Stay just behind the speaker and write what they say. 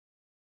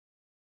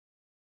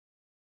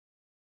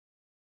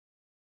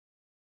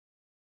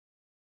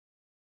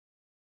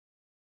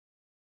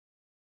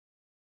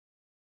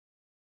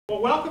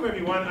Well, welcome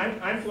everyone.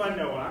 I'm Glenn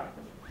Nowak.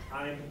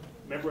 I'm a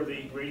member of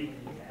the Grady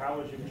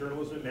College of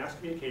Journalism and Mass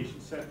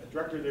Communications,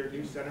 director of their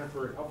new Center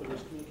for Health and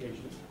Risk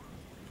Communications,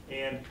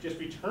 and just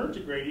returned to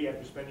Grady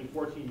after spending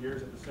 14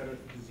 years at the Center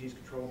for Disease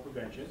Control and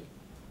Prevention.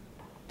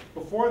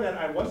 Before that,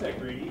 I was at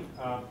Grady,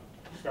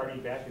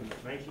 starting back in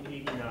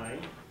 1989.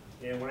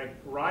 And when I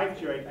arrived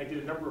here, I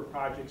did a number of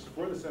projects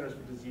for the Centers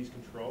for Disease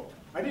Control.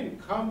 I didn't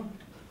come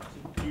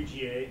to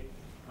UGA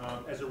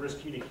as a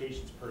risk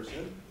communications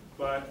person,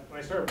 but when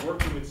I started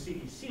working with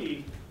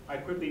CDC, I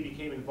quickly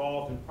became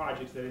involved in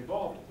projects that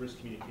involved risk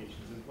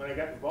communications. And when I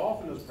got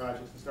involved in those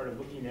projects and started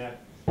looking at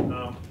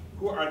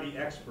who are the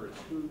experts,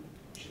 who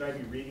should I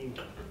be reading,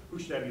 who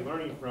should I be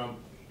learning from,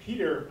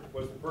 Peter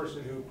was the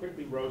person who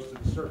quickly rose to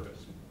the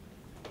surface.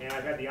 And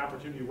I've had the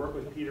opportunity to work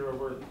with Peter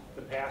over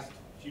the past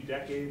few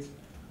decades.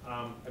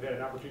 I've had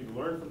an opportunity to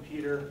learn from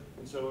Peter,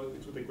 and so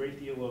it's with a great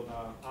deal of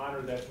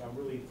honor that I'm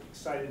really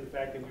excited the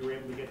fact that we were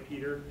able to get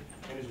Peter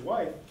and his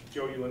wife,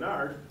 Jody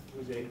Leonard,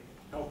 who's a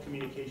health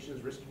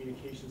communications, risk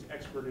communications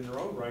expert in her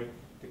own right,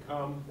 to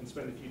come and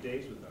spend a few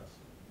days with us.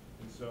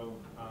 And so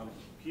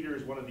Peter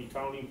is one of the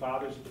founding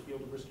fathers of the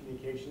field of risk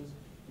communications.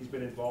 He's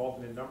been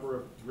involved in a number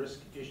of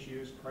risk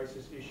issues,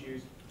 crisis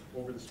issues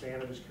over the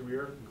span of his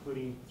career,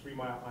 including 3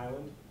 Mile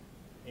Island,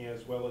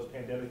 as well as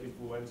pandemic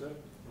influenza.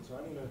 And so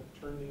I'm going to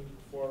turn the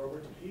floor over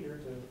to Peter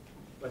to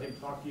let him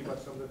talk to you about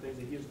some of the things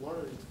that he has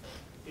learned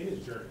in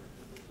his journey.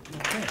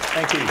 Okay.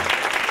 Thank you.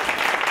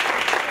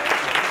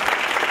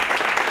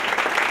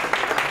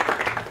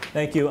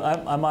 Thank you.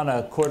 I'm on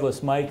a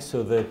cordless mic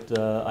so that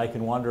I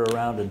can wander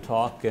around and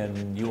talk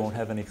and you won't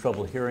have any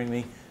trouble hearing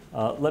me.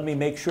 Let me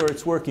make sure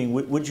it's working.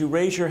 Would you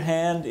raise your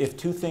hand if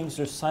 2 things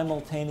are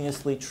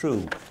simultaneously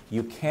true?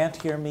 You can't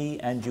hear me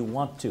and you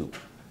want to.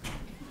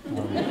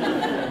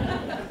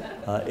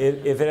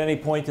 If at any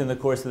point in the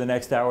course of the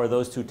next hour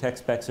those 2 tech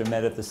specs are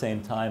met at the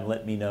same time,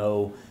 let me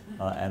know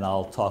and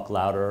I'll talk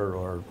louder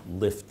or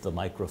lift the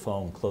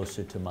microphone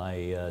closer to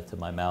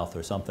my mouth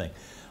or something.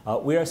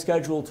 We are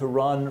scheduled to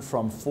run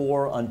from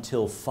 4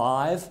 until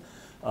 5.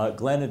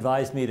 Glenn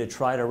advised me to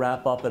try to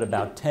wrap up at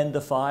about 10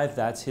 to 5.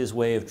 That's his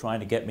way of trying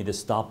to get me to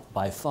stop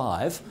by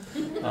 5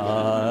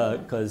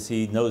 because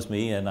he knows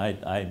me and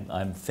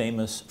I'm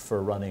famous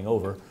for running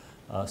over.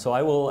 So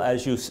I will,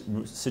 as you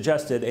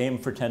suggested, aim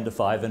for 10 to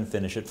 5 and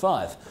finish at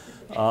 5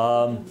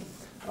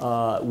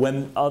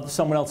 when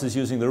someone else is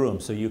using the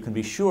room. So you can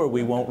be sure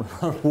we won't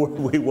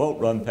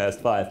run past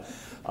 5.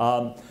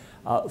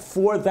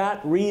 For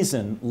that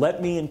reason,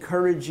 let me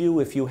encourage you,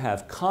 if you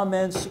have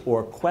comments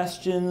or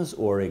questions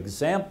or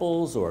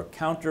examples or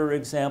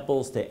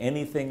counterexamples to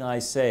anything I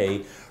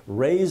say,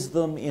 raise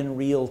them in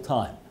real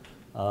time.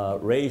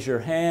 Raise your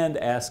hand,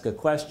 ask a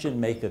question,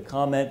 make a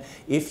comment.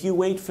 If you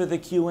wait for the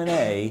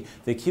Q&A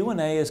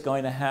is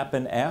going to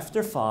happen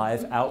after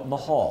 5 out in the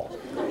hall.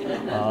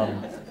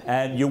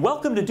 And you're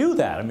welcome to do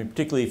that. I mean,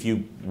 particularly if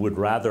you would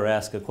rather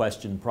ask a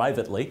question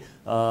privately.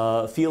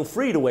 Feel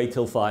free to wait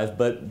till 5,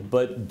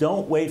 but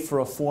don't wait for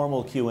a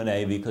formal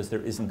Q&A because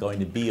there isn't going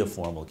to be a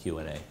formal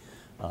Q&A.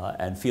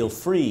 And feel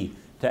free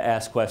to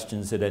ask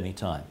questions at any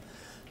time.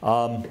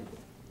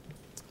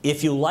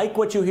 If you like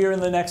what you hear in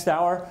the next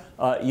hour,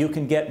 you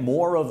can get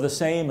more of the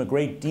same, a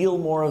great deal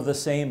more of the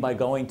same, by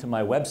going to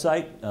my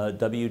website,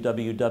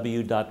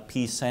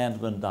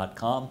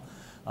 www.psandman.com.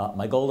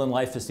 My goal in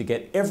life is to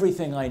get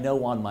everything I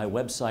know on my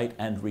website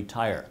and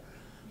retire.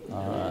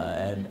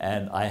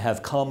 And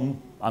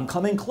I'm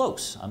coming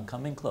close. I'm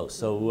coming close.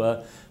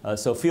 So,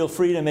 so feel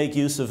free to make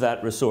use of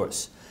that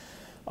resource.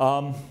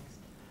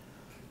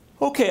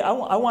 Okay,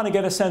 I want to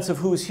get a sense of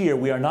who's here.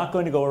 We are not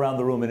going to go around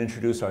the room and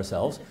introduce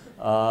ourselves.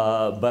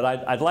 But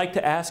I'd like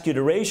to ask you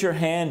to raise your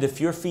hand if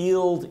your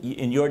field,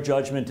 in your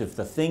judgment, if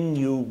the thing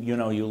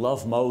you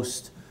love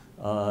most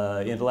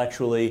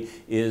intellectually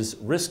is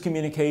risk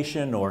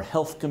communication or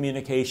health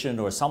communication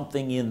or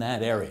something in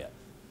that area.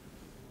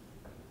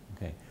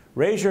 Okay.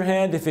 Raise your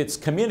hand if it's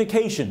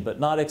communication but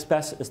not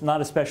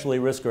especially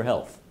risk or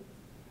health.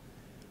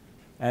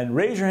 And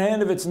raise your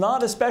hand if it's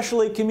not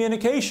especially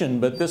communication,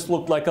 but this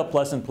looked like a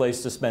pleasant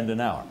place to spend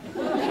an hour.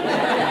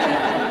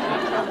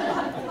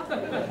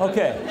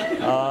 Okay.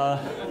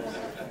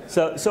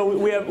 So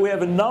we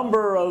have a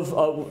number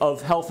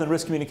of health and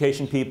risk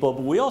communication people,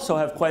 but we also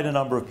have quite a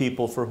number of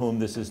people for whom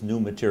this is new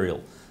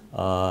material.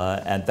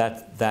 And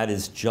that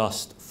is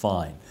just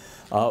fine.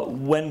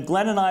 When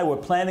Glenn and I were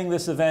planning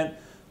this event,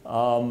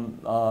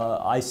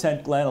 I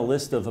sent Glenn a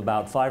list of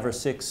about 5 or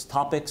 6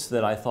 topics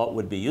that I thought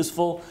would be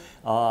useful.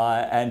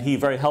 And he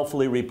very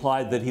helpfully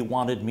replied that he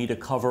wanted me to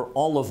cover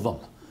all of them.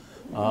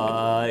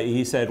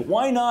 He said,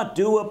 why not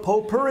do a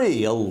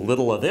potpourri, a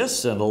little of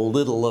this and a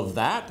little of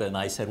that? And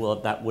I said, well,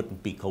 that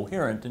wouldn't be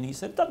coherent. And he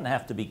said, it doesn't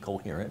have to be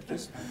coherent,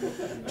 just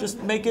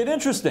make it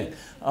interesting.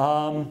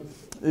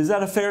 Is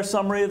that a fair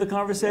summary of the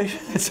conversation?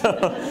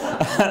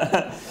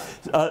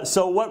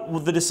 So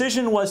what the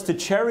decision was to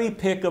cherry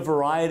pick a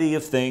variety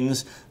of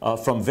things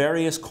from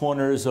various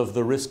corners of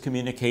the risk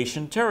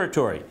communication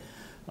territory.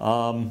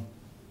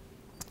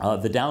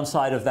 The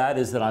downside of that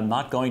is that I'm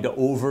not going to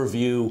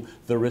overview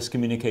the risk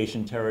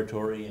communication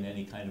territory in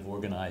any kind of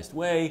organized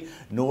way,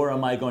 nor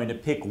am I going to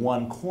pick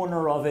one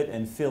corner of it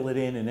and fill it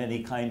in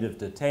any kind of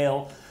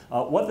detail.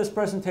 What this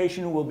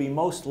presentation will be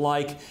most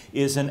like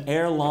is an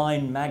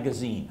airline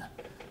magazine,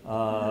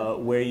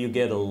 where you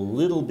get a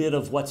little bit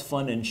of what's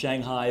fun in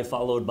Shanghai,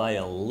 followed by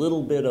a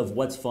little bit of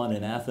what's fun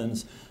in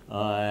Athens,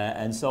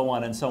 and so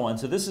on and so on.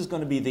 So this is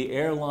going to be the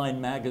airline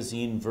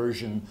magazine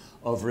version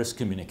of risk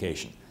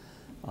communication.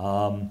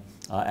 And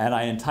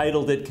I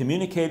entitled it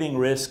Communicating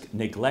Risk,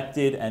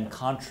 Neglected and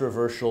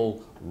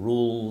Controversial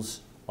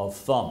Rules of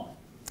Thumb.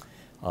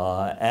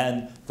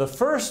 And the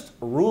first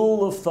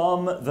rule of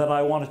thumb that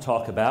I want to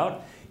talk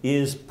about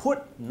is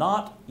put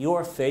not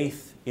your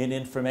faith in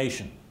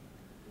information.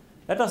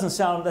 That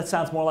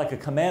sounds more like a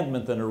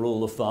commandment than a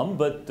rule of thumb,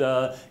 but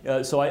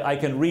so I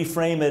can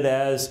reframe it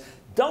as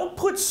don't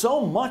put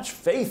so much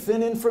faith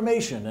in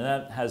information, and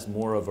that has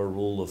more of a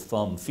rule of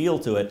thumb feel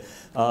to it.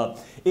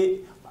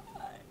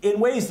 In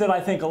ways that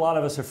I think a lot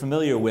of us are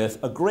familiar with,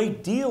 a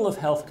great deal of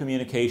health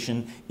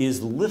communication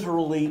is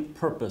literally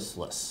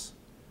purposeless.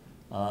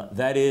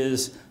 That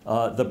is,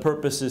 the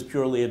purpose is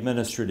purely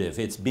administrative.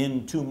 It's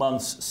been 2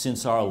 months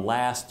since our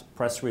last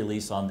press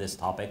release on this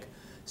topic,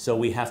 so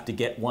we have to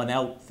get one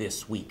out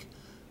this week.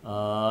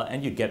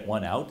 And you get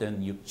one out,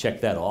 and you check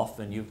that off,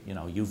 and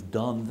you've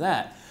done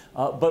that.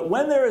 But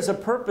when there is a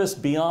purpose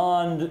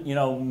beyond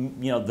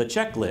the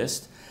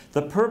checklist,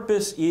 the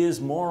purpose is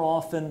more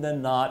often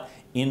than not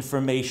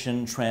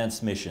information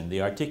transmission.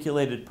 The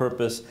articulated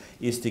purpose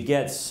is to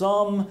get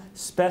some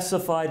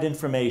specified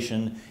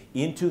information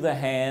into the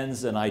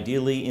hands and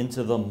ideally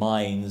into the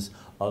minds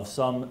of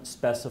some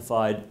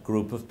specified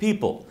group of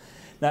people.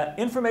 Now,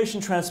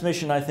 information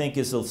transmission, I think,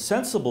 is a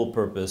sensible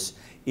purpose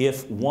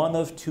if one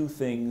of two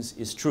things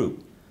is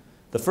true.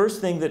 The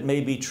first thing that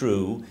may be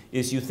true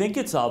is you think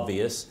it's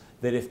obvious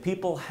that if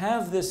people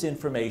have this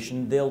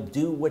information, they'll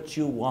do what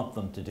you want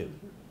them to do.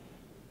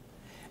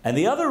 And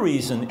the other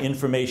reason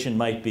information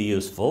might be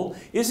useful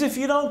is if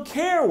you don't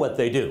care what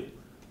they do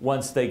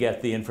once they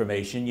get the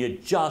information. You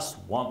just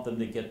want them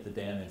to get the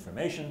damn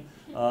information.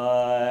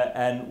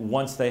 And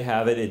once they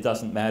have it, it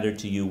doesn't matter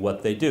to you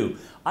what they do.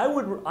 I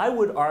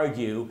would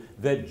argue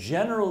that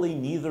generally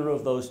neither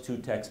of those two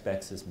tech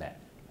specs is met.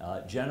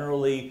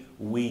 Generally,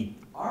 we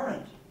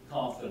aren't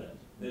confident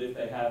that if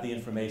they have the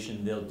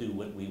information, they'll do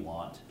what we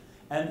want.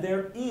 And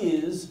there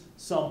is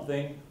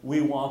something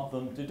we want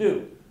them to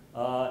do.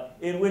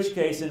 In which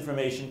case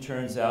information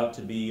turns out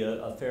to be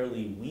a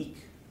fairly weak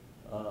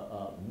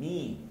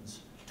means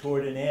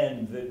toward an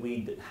end that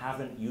we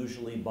haven't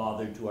usually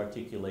bothered to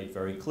articulate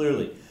very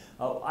clearly.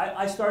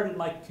 I started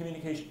my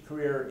communication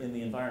career in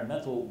the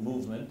environmental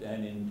movement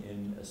and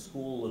in a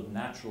school of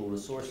natural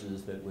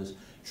resources that was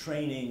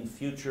training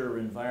future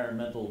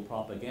environmental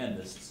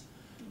propagandists.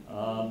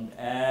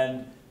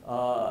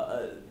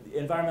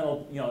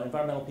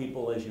 Environmental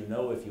people, as you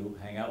know, if you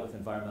hang out with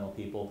environmental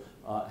people,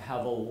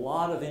 have a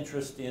lot of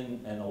interest in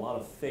and a lot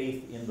of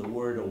faith in the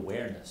word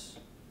awareness.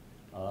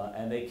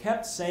 And they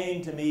kept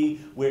saying to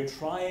me, we're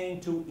trying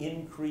to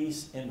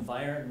increase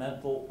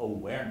environmental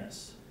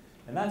awareness.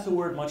 And that's a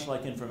word much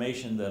like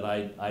information that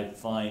I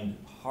find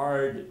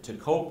hard to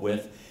cope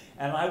with.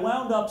 And I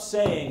wound up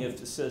saying, if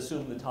to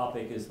assume the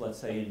topic is, let's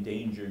say,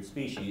 endangered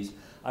species,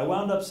 I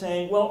wound up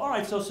saying, well, all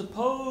right, so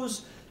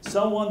suppose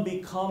someone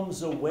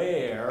becomes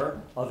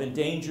aware of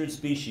endangered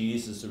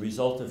species as a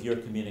result of your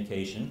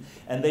communication,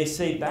 and they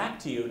say back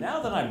to you, now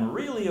that I'm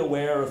really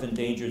aware of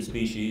endangered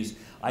species,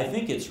 I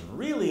think it's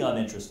really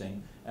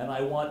uninteresting, and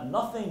I want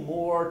nothing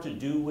more to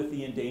do with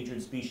the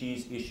endangered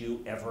species issue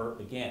ever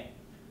again.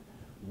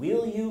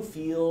 Will you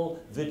feel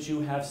that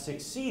you have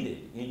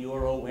succeeded in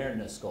your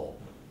awareness goal?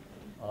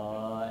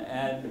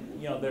 And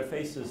their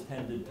faces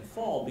tended to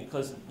fall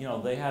because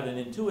they had an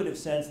intuitive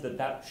sense that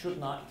that should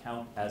not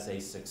count as a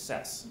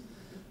success.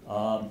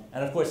 And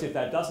of course, if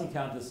that doesn't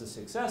count as a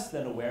success,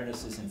 then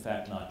awareness is in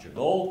fact not your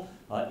goal.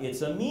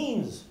 It's a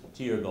means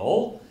to your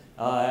goal.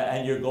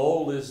 And your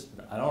goal is,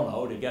 I don't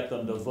know, to get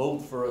them to vote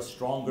for a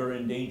stronger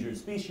Endangered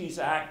Species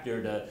Act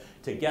or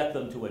to get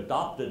them to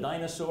adopt a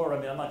dinosaur. I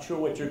mean, I'm not sure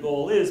what your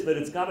goal is, but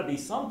it's got to be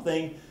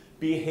something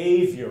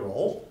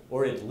behavioral,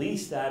 or at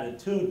least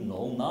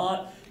attitudinal,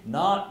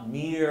 not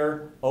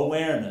mere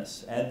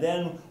awareness. And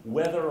then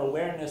whether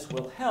awareness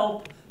will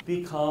help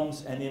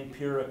becomes an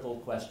empirical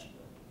question.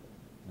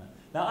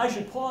 Now, I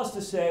should pause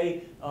to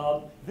say,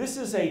 this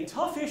is a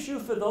tough issue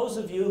for those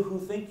of you who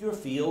think your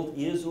field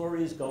is or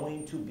is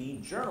going to be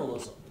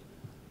journalism.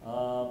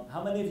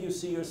 How many of you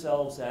see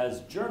yourselves as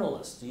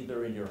journalists,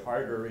 either in your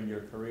heart or in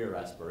your career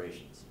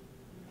aspirations?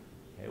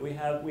 Okay,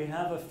 we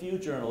have a few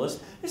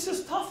journalists. This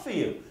is tough for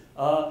you.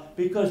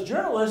 Because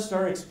journalists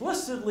are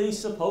explicitly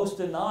supposed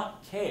to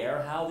not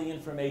care how the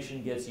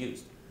information gets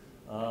used.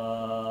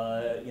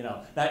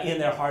 Now, in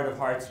their heart of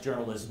hearts,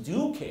 journalists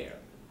do care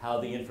how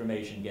the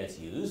information gets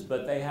used,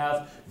 but they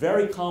have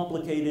very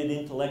complicated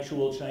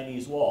intellectual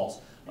Chinese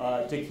walls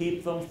to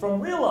keep them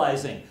from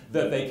realizing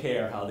that they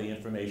care how the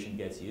information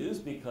gets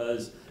used,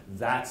 because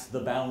that's the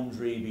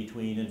boundary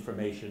between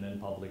information and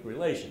public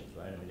relations,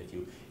 right? I mean, if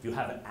you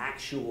have an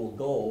actual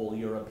goal,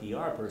 you're a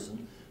PR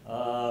person.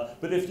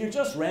 But if you're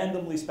just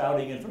randomly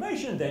spouting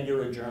information, then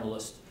you're a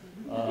journalist.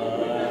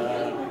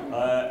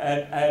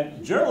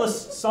 And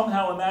journalists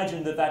somehow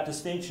imagine that that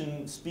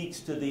distinction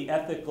speaks to the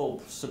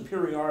ethical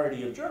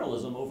superiority of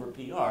journalism over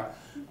PR.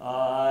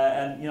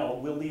 And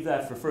we'll leave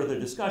that for further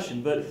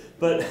discussion. But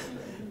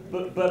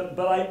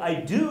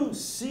I do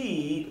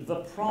see the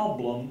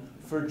problem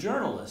for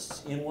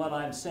journalists in what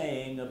I'm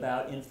saying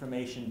about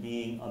information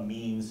being a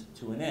means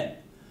to an end.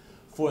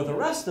 For the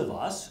rest of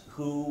us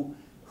who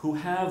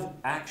have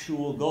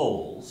actual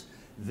goals,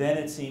 then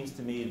it seems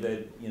to me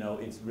that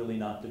it's really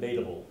not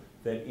debatable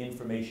that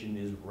information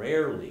is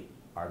rarely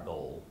our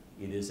goal.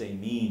 It is a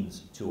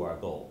means to our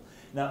goal.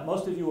 Now,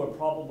 most of you are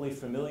probably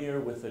familiar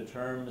with the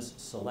terms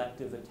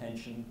selective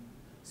attention,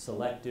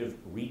 selective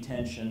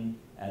retention,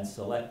 and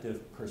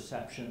selective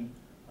perception.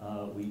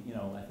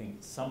 I think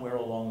somewhere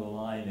along the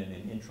line in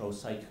an intro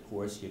psych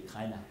course, you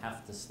kind of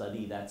have to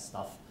study that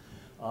stuff.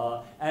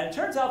 And it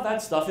turns out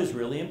that stuff is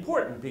really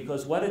important,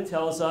 because what it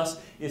tells us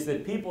is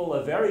that people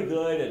are very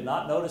good at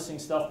not noticing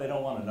stuff they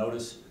don't want to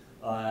notice.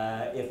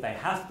 If they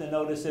have to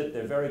notice it,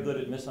 they're very good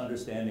at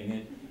misunderstanding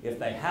it. If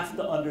they have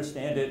to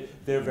understand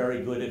it, they're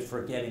very good at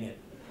forgetting it.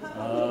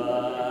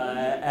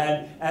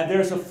 And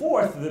there's a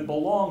fourth that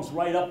belongs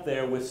right up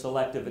there with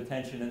selective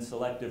attention and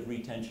selective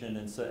retention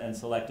and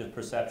selective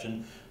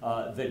perception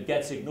that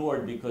gets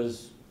ignored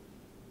because,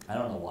 I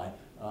don't know why.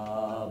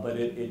 But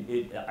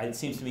it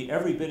seems to me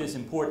every bit as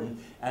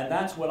important, and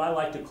that's what I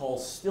like to call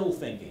still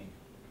thinking.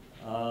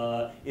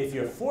 If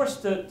you're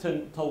forced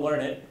to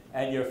learn it,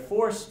 and you're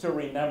forced to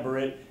remember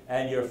it,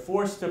 and you're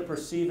forced to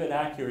perceive it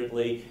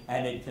accurately,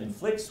 and it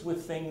conflicts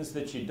with things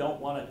that you don't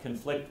want to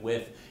conflict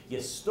with, you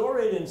store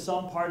it in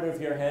some part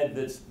of your head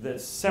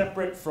that's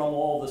separate from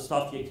all the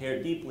stuff you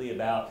care deeply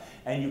about,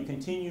 and you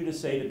continue to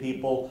say to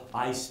people,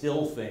 I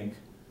still think.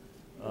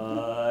 The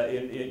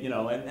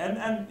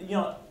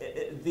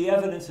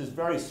evidence is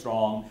very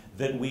strong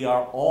that we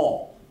are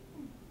all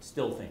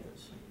still thinkers.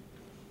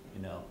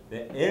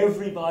 That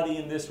everybody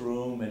in this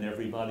room and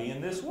everybody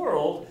in this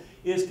world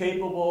is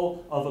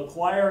capable of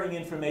acquiring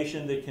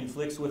information that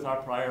conflicts with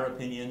our prior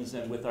opinions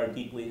and with our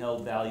deeply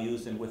held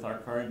values and with our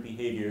current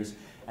behaviors,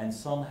 and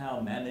somehow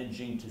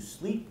managing to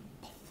sleep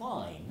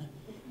fine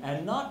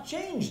and not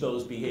change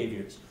those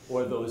behaviors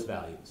or those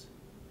values.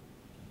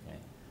 Okay.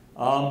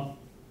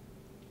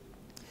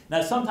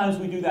 Now, sometimes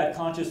we do that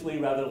consciously,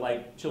 rather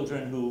like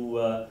children who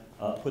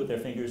put their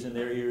fingers in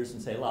their ears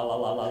and say, la, la,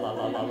 la, la, la,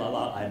 la, la, la,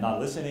 la, I'm not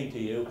listening to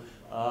you.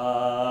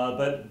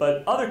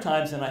 But other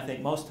times, and I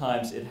think most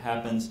times, it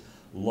happens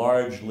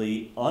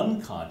largely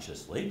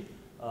unconsciously.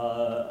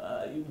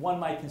 One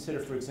might consider,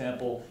 for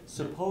example,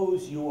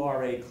 suppose you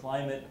are a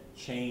climate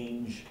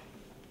change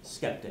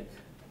skeptic.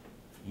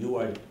 You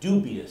are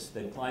dubious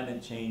that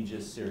climate change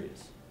is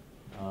serious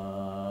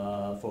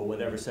for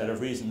whatever set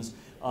of reasons.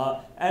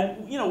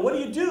 And what do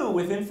you do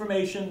with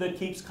information that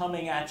keeps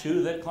coming at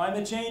you that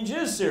climate change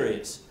is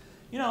serious?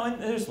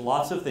 And there's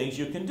lots of things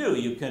you can do.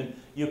 You can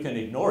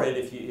ignore it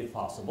if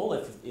possible.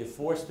 If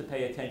forced to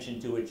pay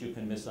attention to it, you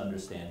can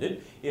misunderstand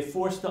it. If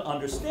forced to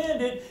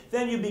understand it,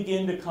 then you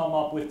begin to come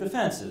up with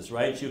defenses,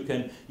 right? You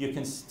can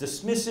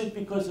dismiss it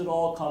because it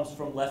all comes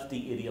from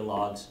lefty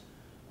ideologues.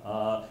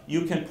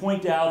 You can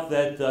point out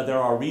that there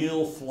are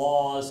real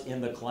flaws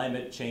in the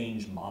climate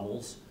change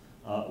models,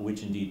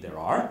 which indeed there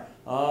are.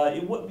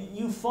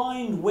 You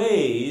find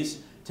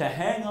ways to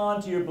hang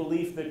on to your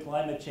belief that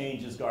climate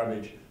change is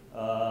garbage,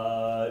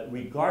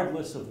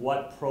 regardless of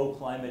what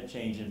pro-climate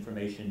change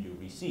information you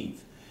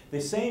receive.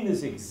 The same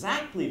is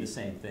exactly the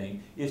same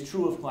thing is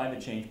true of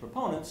climate change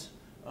proponents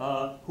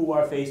who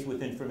are faced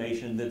with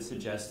information that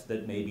suggests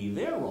that maybe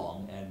they're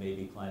wrong and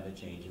maybe climate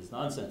change is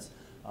nonsense.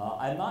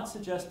 I'm not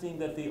suggesting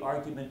that the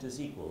argument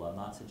is equal. I'm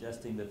not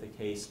suggesting that the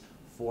case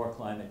for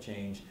climate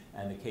change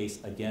and the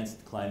case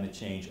against climate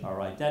change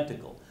are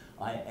identical.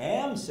 I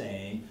am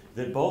saying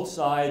that both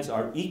sides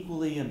are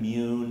equally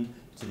immune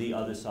to the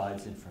other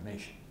side's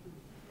information.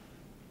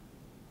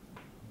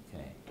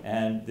 Okay.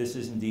 And this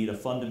is indeed a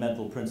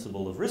fundamental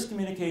principle of risk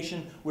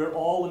communication. We're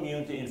all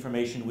immune to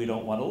information we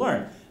don't want to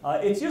learn.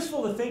 It's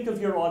useful to think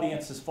of your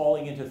audience as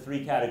falling into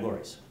three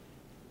categories.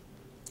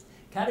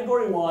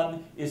 Category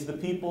one is the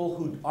people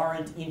who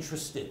aren't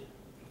interested.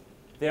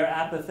 They're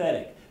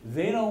apathetic.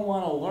 They don't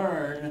want to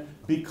learn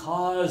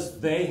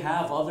because they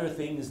have other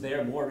things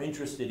they're more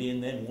interested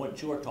in than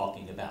what you're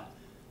talking about.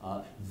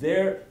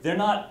 They're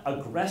not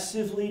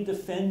aggressively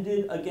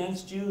defended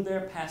against you.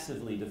 They're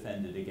passively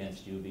defended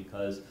against you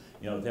because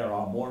there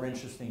are more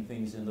interesting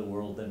things in the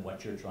world than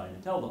what you're trying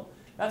to tell them.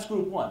 That's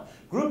group one.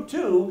 Group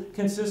two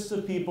consists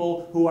of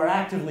people who are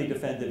actively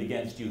defended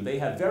against you. They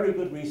have very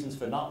good reasons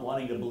for not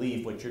wanting to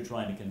believe what you're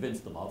trying to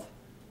convince them of.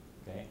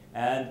 Okay?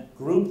 And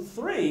group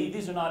 3,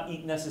 these are not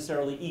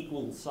necessarily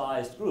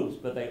equal-sized groups,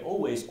 but they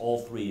always, all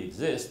 3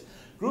 exist.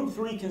 Group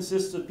 3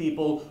 consists of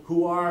people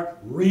who are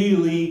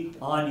really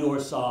on your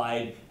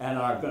side and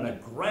are going to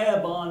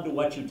grab on to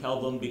what you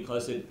tell them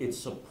because it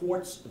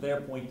supports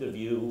their point of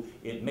view.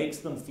 It makes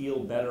them feel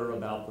better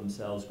about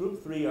themselves.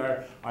 Group 3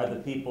 are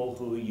the people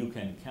who you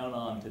can count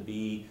on to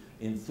be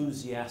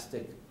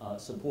enthusiastic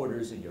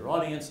supporters in your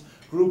audience.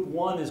 Group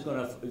 1 is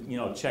going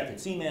to check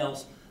its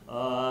emails.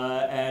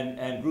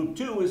 And group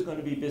 2 is going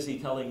to be busy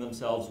telling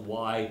themselves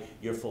why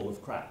you're full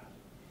of crap.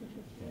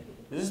 Okay.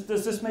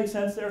 Does this make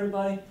sense to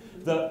everybody?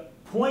 The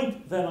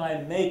point that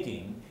I'm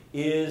making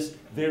is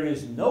there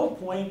is no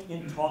point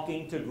in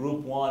talking to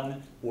group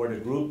 1 or to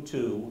group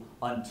 2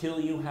 until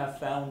you have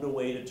found a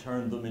way to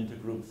turn them into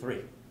group 3.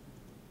 Okay.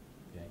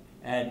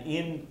 And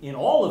in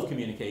all of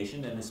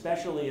communication, and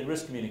especially in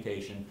risk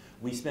communication,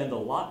 we spend a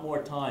lot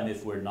more time,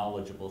 if we're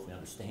knowledgeable, if we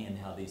understand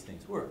how these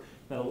things work,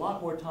 spend a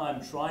lot more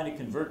time trying to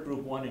convert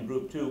group 1 and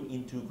group 2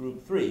 into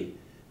group 3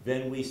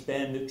 than we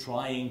spend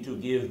trying to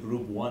give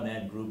group 1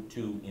 and group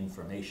 2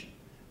 information.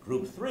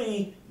 Group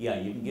 3, yeah,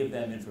 you can give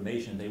them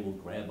information, they will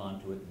grab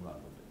onto it and run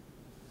with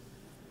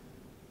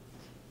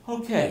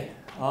it. Okay,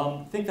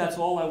 I think that's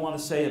all I want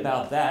to say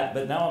about that,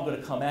 but now I'm going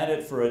to come at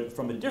it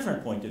from a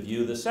different point of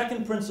view. The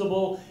second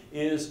principle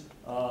is,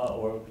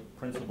 or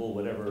principle,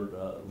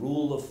 whatever,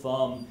 rule of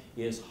thumb,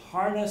 is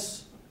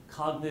harness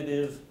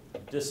cognitive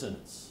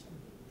dissonance.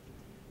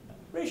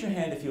 Raise your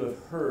hand if you have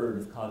heard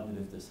of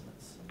cognitive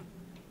dissonance.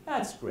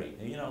 That's great.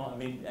 You know, I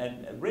mean,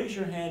 and raise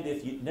your hand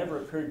if it never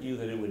occurred to you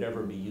that it would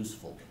ever be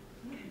useful.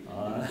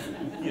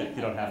 You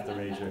don't have to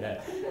raise your hand.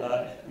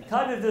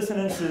 Cognitive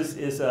dissonance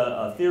is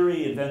a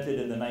theory invented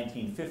in the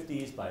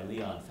 1950s by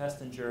Leon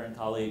Festinger and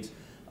colleagues,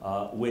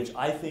 which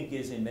I think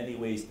is in many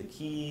ways the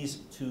keys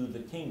to the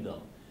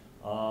kingdom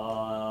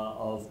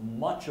of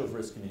much of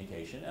risk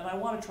communication. And I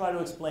want to try to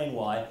explain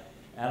why,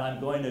 and I'm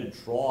going to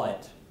draw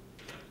it.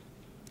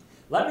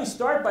 Let me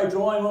start by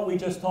drawing what we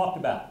just talked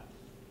about.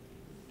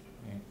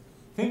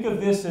 Think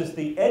of this as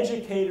the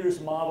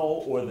educator's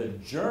model or the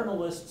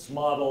journalist's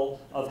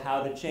model of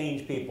how to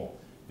change people.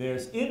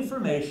 There's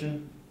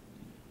information.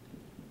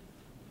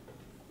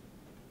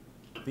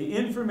 The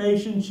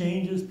information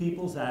changes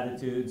people's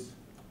attitudes.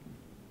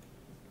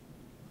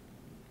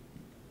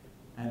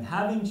 And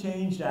having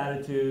changed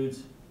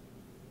attitudes,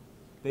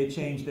 they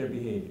change their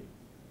behavior.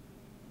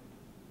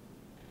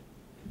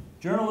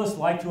 Journalists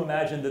like to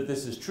imagine that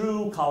this is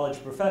true.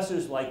 College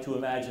professors like to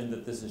imagine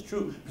that this is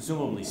true.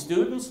 Presumably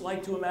students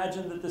like to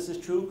imagine that this is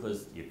true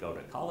because you go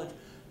to college.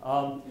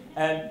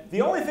 And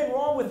the only thing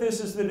wrong with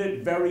this is that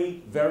it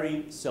very,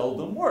 very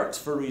seldom works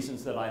for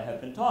reasons that I have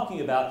been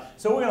talking about.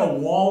 So we're going to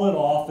wall it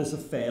off as a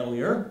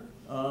failure.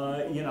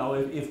 You know,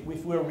 if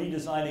we're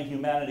redesigning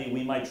humanity,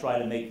 we might try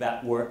to make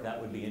that work. That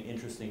would be an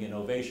interesting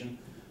innovation.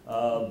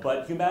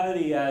 But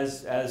humanity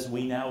as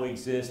we now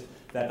exist,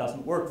 that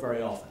doesn't work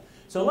very often.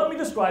 So let me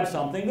describe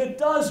something that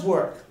does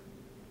work.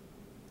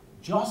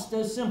 Just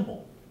as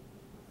simple.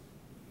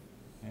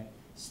 Okay.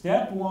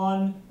 Step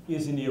 1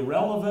 is an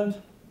irrelevant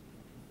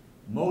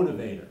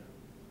motivator,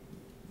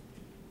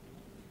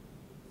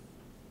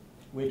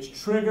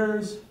 which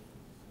triggers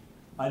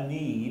a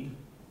need,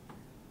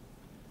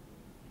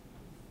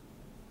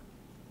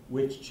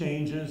 which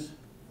changes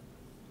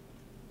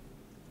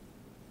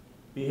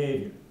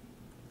behavior.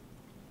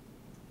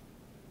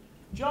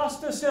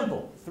 Just as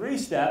simple. 3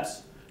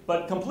 steps.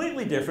 But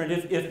completely different.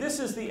 If this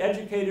is the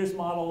educator's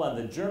model and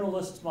the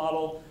journalist's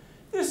model,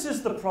 this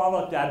is the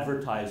product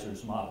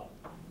advertiser's model.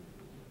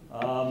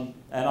 And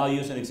I'll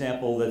use an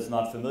example that's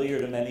not familiar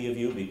to many of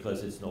you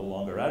because it's no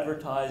longer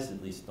advertised,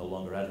 at least no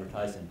longer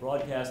advertised in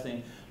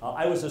broadcasting.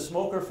 I was a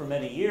smoker for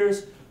many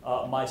years.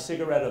 My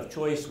cigarette of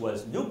choice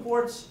was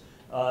Newports.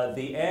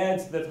 The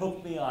ads that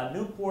hooked me on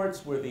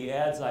Newports were the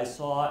ads I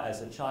saw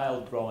as a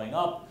child growing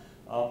up.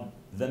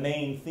 The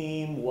main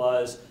theme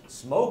was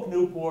smoke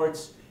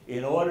Newports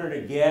in order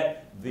to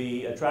get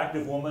the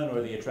attractive woman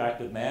or the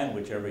attractive man,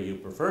 whichever you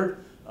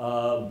preferred,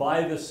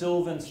 by the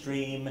Sylvan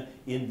Stream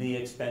in the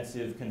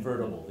expensive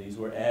convertible. These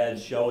were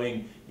ads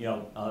showing, you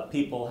know,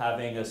 people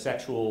having a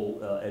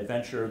sexual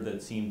adventure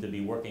that seemed to be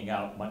working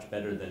out much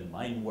better than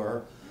mine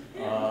were.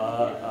 You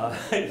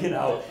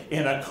know,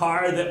 in a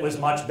car that was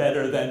much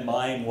better than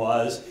mine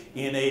was,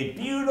 in a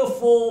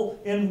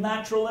beautiful and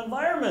natural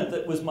environment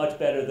that was much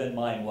better than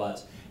mine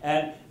was.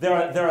 And there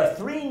are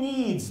 3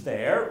 needs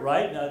there,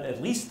 right?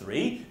 At least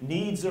 3.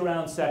 Needs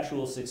around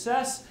sexual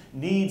success,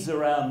 needs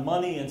around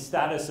money and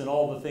status and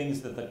all the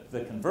things that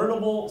the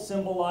convertible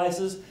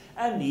symbolizes,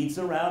 and needs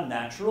around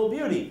natural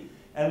beauty.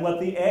 And what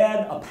the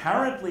ad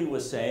apparently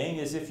was saying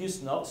is if you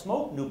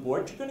smoke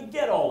Newport, you're going to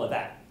get all of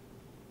that.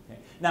 Okay?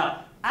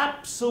 Now,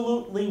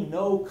 absolutely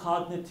no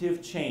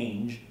cognitive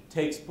change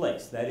takes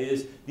place. That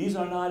is, these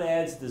are not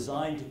ads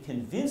designed to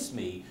convince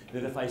me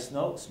that if I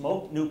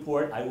smoke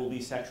Newport, I will be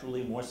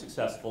sexually more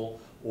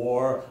successful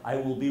or I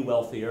will be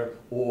wealthier,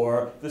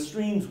 or the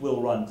streams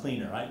will run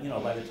cleaner.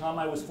 By the time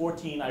I was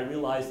 14, I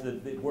realized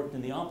that it worked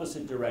in the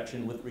opposite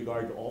direction with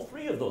regard to all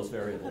three of those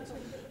variables.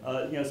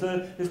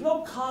 So there's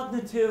no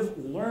cognitive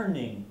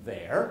learning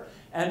there,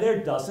 and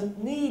there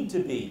doesn't need to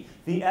be.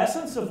 The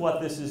essence of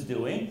what this is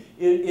doing,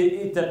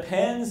 it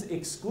depends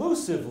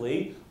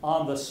exclusively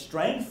on the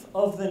strength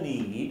of the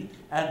need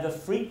and the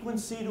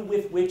frequency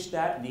with which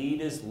that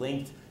need is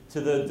linked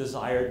to the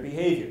desired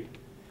behavior.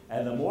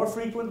 And the more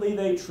frequently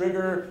they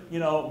trigger,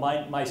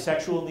 my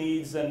sexual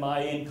needs and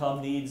my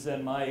income needs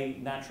and my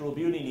natural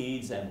beauty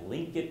needs and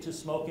link it to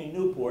smoking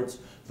Newports,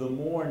 the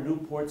more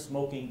Newport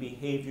smoking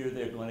behavior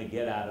they're going to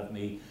get out of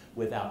me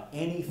without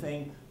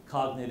anything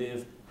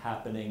cognitive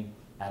happening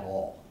at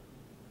all.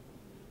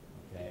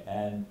 Okay?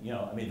 And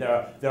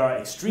there are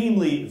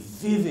extremely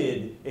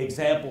vivid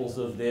examples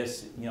of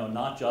this,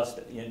 not just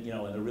in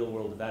the real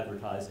world of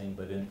advertising,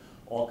 but in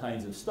all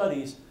kinds of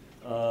studies.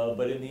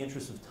 But in the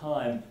interest of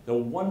time, the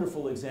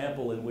wonderful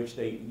example in which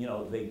they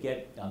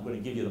get, I'm going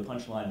to give you the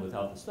punchline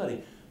without the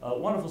study, a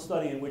wonderful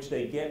study in which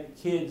they get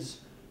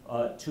kids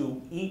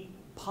to eat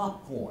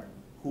popcorn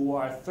who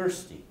are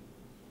thirsty,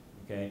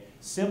 okay,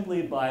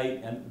 simply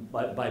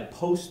by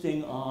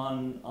posting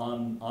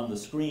on the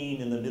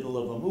screen in the middle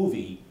of a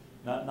movie,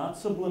 not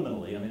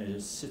subliminally, it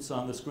just sits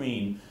on the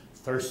screen,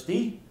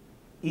 thirsty,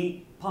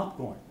 eat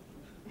popcorn.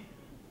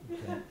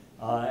 Okay?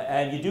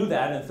 And you do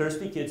that, and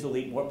thirsty kids will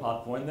eat more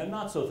popcorn than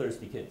not so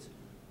thirsty kids.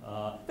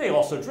 They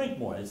also drink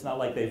more. It's not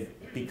like they've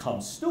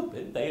become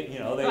stupid. They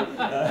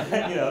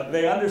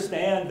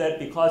understand that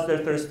because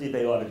they're thirsty,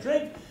 they ought to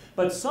drink.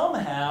 But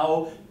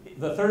somehow,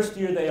 the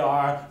thirstier they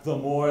are, the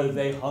more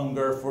they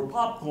hunger for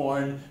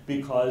popcorn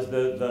because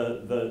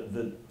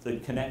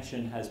the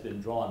connection has been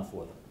drawn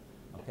for them.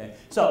 Okay?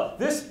 So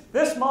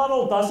this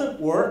model doesn't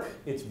work.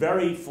 It's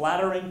very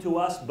flattering to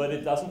us, but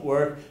it doesn't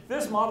work.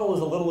 This model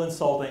is a little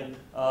insulting,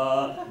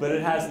 but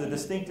it has the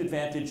distinct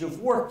advantage of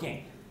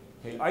working.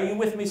 Okay? Are you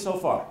with me so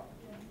far?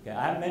 Okay,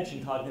 I haven't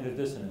mentioned cognitive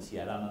dissonance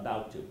yet. I'm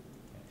about to. Okay.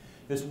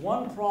 There's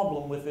one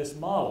problem with this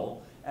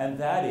model, and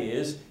that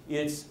is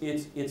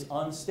it's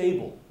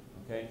unstable.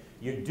 Okay?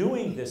 You're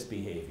doing this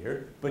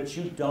behavior, but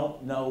you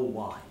don't know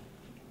why.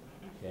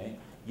 Okay?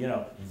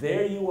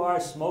 There you are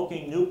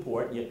smoking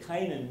Newport. You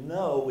kind of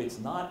know it's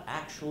not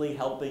actually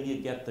helping you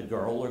get the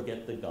girl or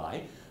get the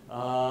guy.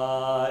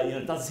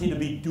 It doesn't seem to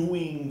be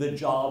doing the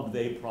job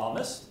they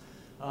promised.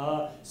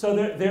 So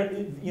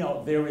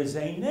there is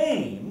a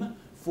name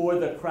for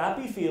the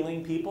crappy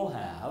feeling people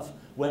have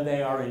when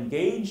they are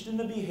engaged in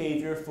the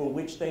behavior for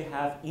which they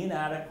have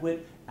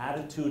inadequate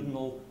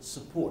attitudinal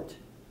support.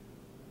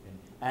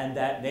 And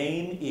that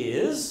name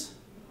is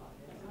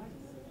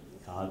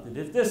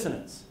cognitive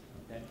dissonance.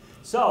 Okay?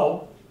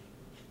 So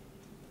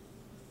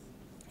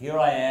here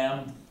I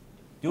am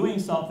doing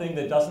something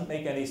that doesn't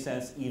make any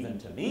sense even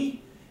to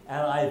me,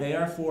 and I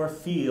therefore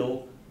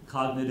feel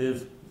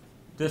cognitive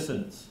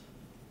dissonance.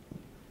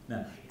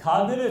 Now,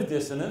 cognitive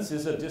dissonance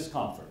is a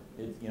discomfort.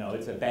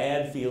 It's a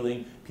bad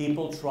feeling.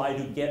 People try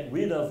to get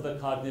rid of the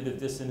cognitive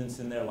dissonance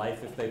in their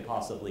life if they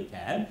possibly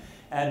can.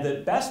 And the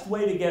best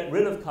way to get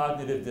rid of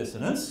cognitive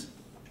dissonance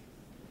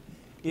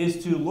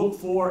is to look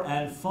for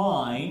and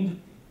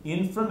find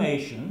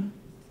information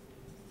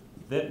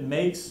that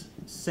makes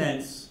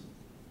sense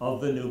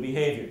of the new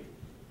behavior.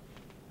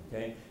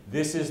 Okay?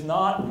 This is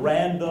not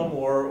random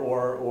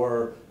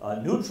or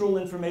neutral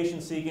information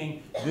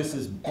seeking. This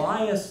is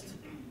biased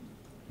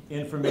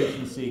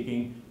information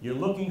seeking. You're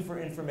looking for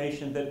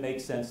information that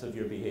makes sense of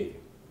your behavior.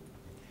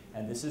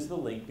 And this is the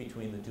link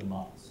between the two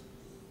models.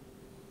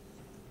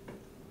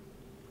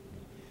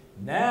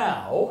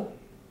 Now,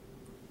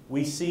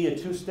 we see a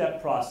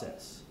two-step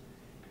process.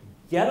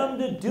 Get them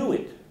to do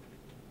it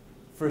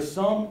for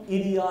some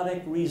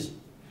idiotic reason.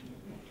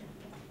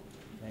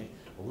 Okay?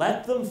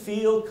 Let them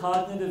feel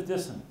cognitive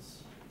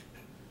dissonance.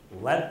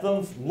 Let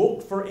them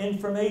look for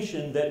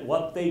information that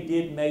what they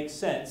did makes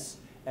sense,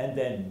 and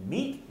then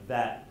meet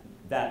that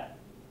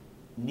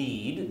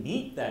need,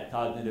 meet that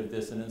cognitive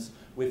dissonance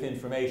with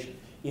information.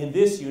 In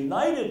this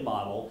united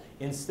model,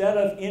 instead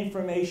of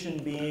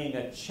information being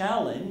a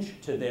challenge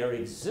to their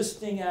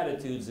existing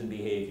attitudes and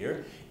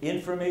behavior,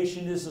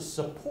 information is a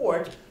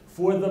support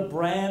for the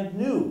brand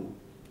new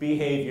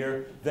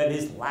behavior that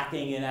is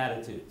lacking in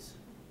attitudes.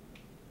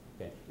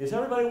 Okay. Is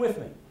everybody with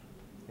me?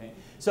 Okay.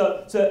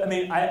 So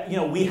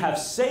we have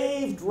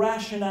saved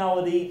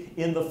rationality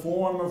in the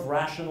form of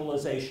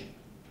rationalization.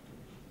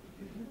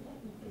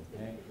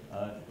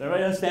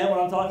 Everybody understand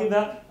what I'm talking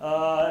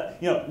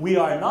about? We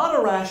are not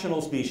a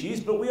rational species,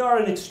 but we are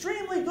an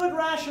extremely good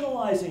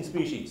rationalizing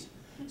species.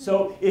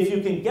 So if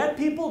you can get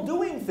people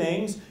doing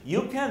things,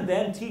 you can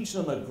then teach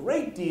them a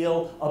great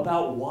deal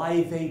about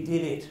why they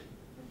did it.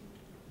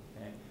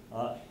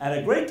 Okay? And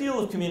a great deal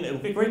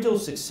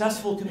of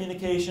successful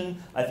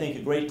communication, I think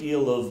a great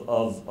deal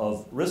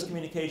of risk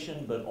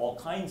communication, but all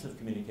kinds of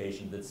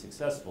communication that's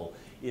successful,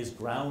 is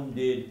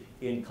grounded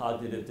in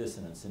cognitive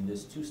dissonance, in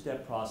this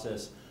two-step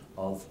process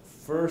of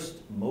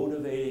first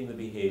motivating the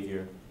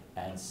behavior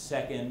and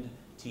second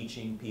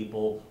teaching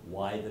people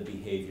why the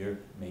behavior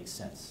makes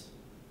sense.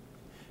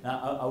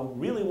 Now, I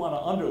really want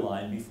to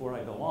underline, before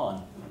I go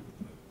on,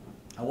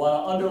 I want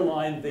to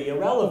underline the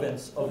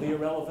irrelevance of the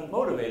irrelevant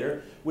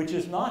motivator, which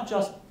is not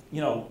just,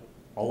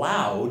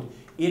 allowed,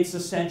 it's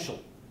essential.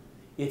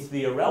 It's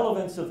the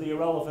irrelevance of the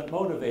irrelevant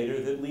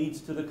motivator that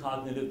leads to the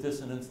cognitive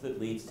dissonance that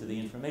leads to the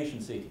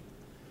information seeking.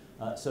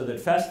 So that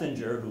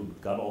Festinger, who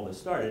got all this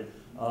started,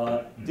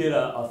 did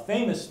a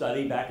famous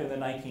study back in the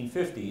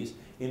 1950s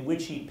in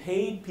which he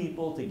paid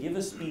people to give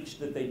a speech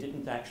that they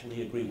didn't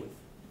actually agree with.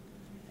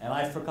 And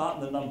I've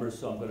forgotten the numbers,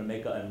 so I'm going to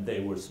make up, and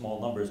they were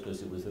small numbers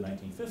because it was the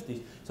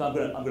 1950s, so I'm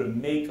going to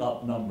make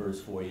up numbers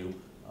for you,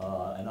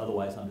 and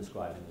otherwise I'm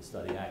describing the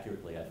study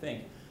accurately, I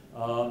think.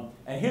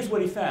 And here's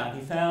what he found.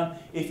 He found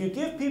if you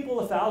give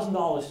people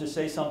 $1,000 to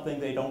say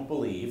something they don't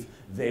believe,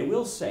 they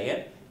will say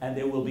it, and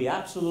there will be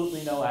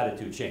absolutely no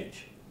attitude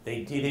change.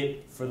 They did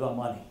it for the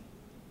money.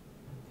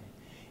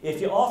 If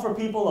you offer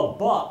people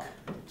 $1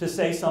 to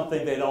say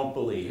something they don't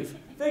believe,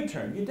 they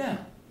turn you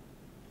down.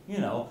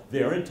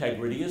 Their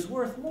integrity is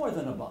worth more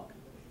than $1.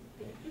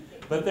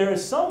 But there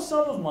is some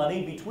sum of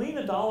money between $1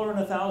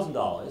 and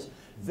 $1,000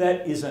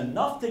 that is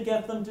enough to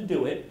get them to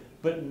do it,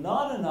 but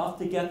not enough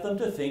to get them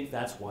to think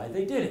that's why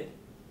they did it.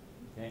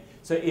 Okay?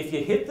 So if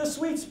you hit the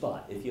sweet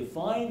spot, if you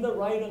find the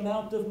right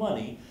amount of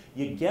money,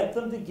 you get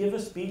them to give a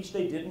speech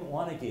they didn't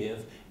want to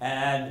give,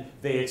 and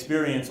they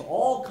experience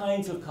all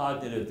kinds of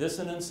cognitive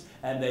dissonance,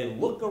 and they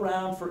look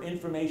around for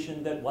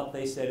information that what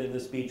they said in the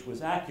speech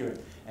was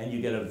accurate. And you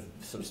get a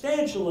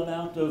substantial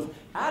amount of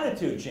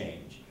attitude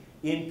change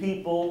in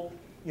people,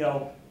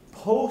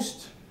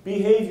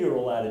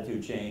 post-behavioral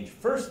attitude change.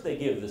 First they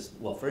give this,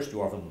 well, first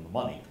you offer them the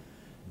money,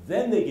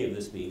 then they give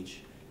the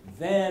speech,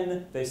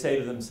 then they say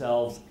to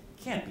themselves,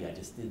 can't be I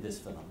just did this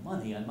for the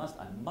money, I must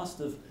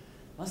have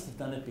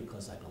done it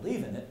because I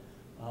believe in it,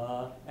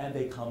 and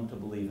they come to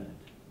believe in it.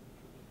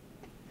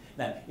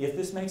 Now, if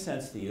this makes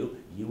sense to you,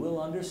 you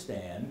will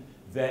understand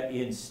that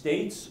in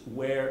states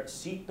where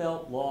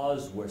seatbelt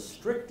laws were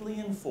strictly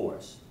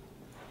enforced,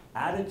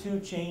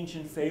 attitude change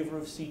in favor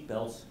of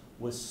seatbelts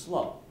was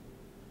slow,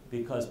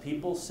 because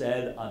people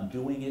said, I'm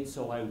doing it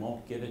so I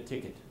won't get a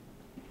ticket.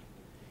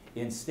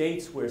 In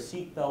states where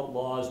seatbelt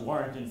laws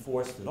weren't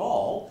enforced at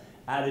all,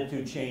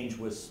 attitude change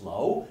was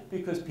slow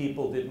because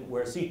people didn't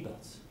wear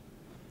seatbelts.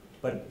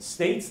 But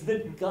states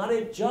that got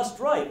it just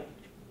right,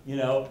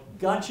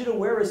 got you to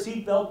wear a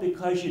seatbelt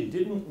because you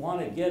didn't want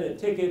to get a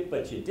ticket,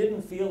 but you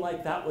didn't feel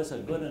like that was a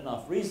good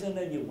enough reason,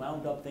 and you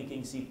wound up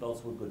thinking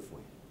seatbelts were good for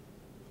you.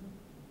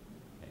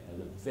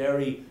 And a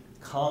very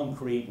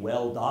concrete,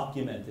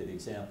 well-documented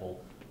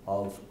example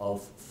of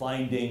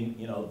finding,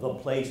 the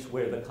place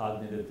where the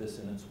cognitive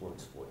dissonance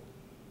works for you.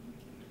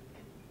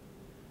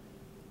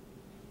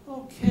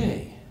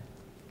 Okay.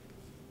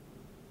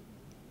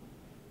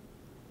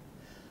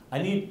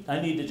 I need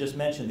to just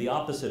mention the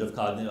opposite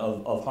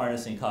of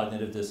harnessing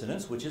cognitive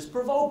dissonance, which is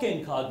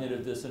provoking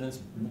cognitive dissonance,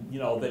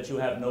 that you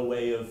have no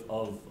way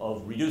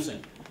of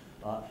reducing.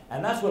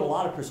 And that's what a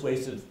lot of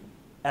persuasive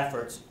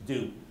efforts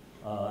do.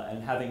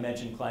 And having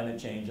mentioned climate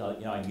change,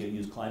 I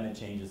use climate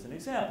change as an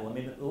example. I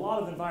mean, a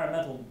lot of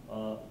environmental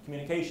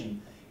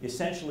communication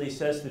essentially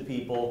says to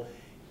people,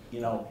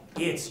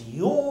 it's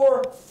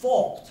your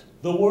fault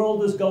the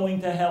world is going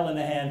to hell in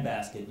a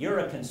handbasket. You're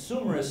a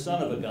consumerist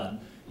son of a gun.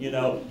 You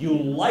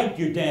like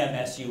your damn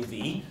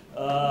SUV.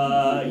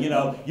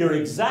 You're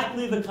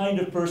exactly the kind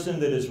of person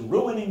that is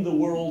ruining the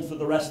world for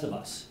the rest of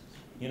us.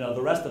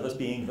 The rest of us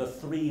being the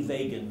 3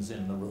 vegans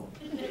in the room.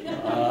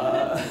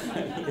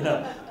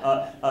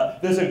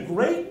 There's a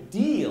great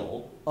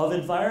deal of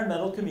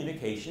environmental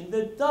communication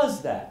that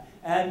does that.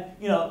 And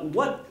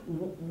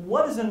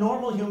what is a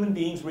normal human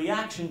being's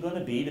reaction going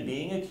to be to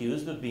being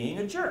accused of being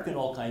a jerk in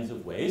all kinds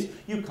of ways?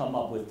 You come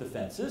up with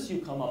defenses. You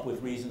come up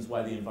with reasons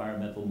why the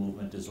environmental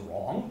movement is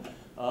wrong.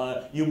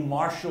 You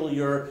marshal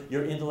your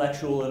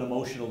intellectual and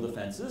emotional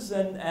defenses,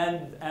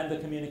 and the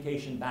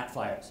communication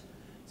backfires.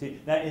 See,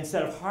 now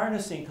instead of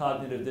harnessing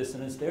cognitive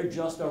dissonance, they're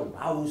just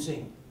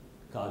arousing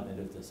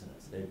cognitive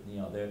dissonance.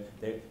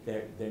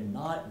 They're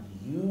not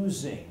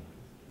using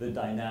the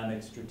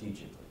dynamic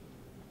strategically.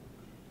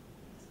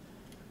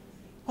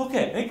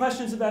 Okay, any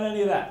questions about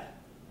any of that?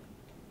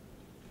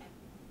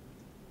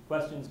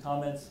 Questions,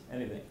 comments,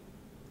 anything?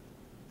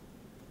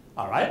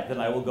 All right, then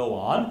I will go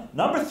on.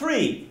 Number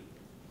 3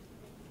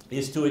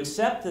 is to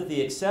accept that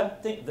the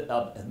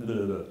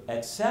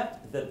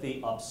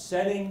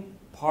upsetting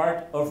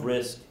part of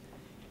risk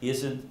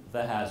isn't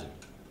the hazard.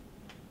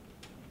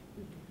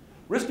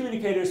 Risk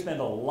communicators spend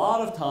a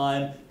lot of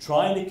time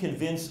trying to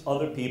convince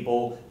other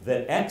people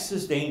that X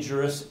is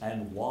dangerous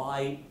and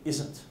Y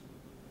isn't.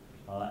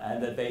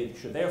 And that they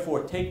should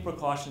therefore take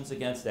precautions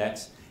against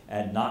X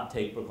and not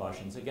take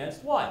precautions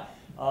against Y.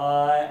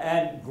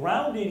 And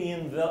grounded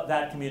in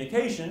that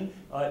communication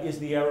is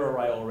the error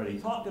I already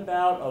talked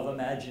about of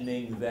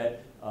imagining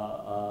that,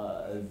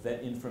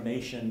 that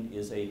information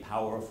is a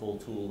powerful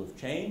tool of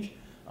change.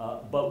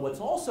 But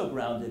what's also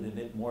grounded in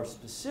it more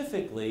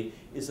specifically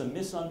is a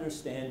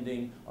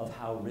misunderstanding of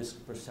how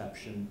risk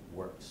perception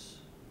works.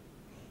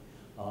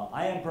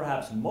 I am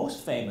perhaps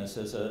most famous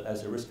as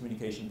a risk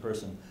communication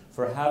person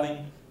for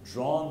having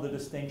drawn the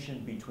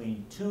distinction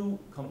between two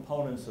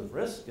components of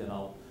risk, and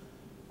I'll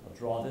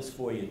draw this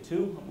for you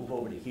too. I'll move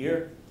over to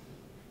here.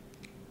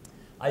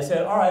 I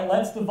said, all right,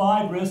 let's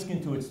divide risk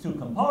into its two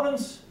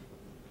components.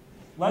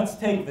 Let's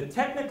take the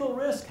technical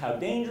risk, how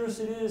dangerous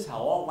it is,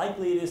 how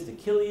likely it is to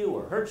kill you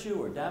or hurt you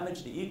or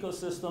damage the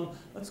ecosystem.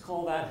 Let's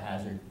call that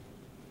hazard.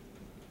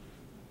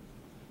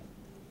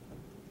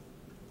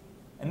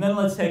 And then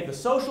let's take the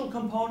social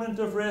component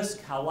of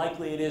risk, how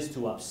likely it is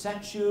to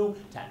upset you,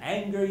 to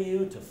anger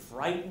you, to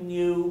frighten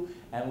you,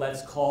 and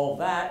let's call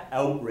that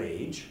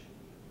outrage.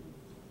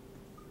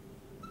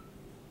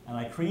 And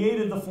I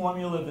created the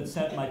formula that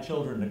sent my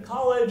children to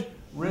college.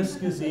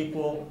 Risk is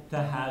equal to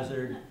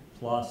hazard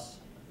plus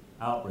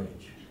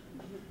outrage.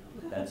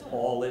 That's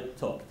all it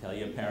took. Tell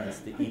your parents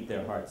to eat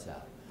their hearts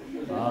out.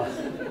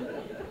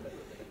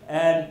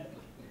 And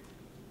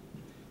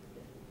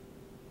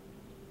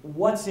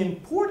what's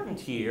important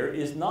here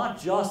is not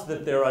just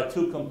that there are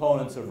two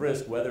components of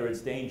risk, whether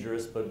it's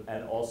dangerous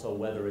and also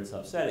whether it's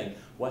upsetting.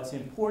 What's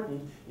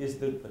important is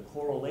that the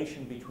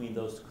correlation between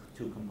those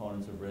two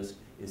components of risk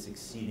is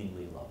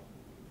exceedingly low.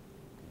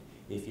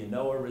 If you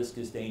know a risk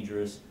is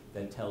dangerous,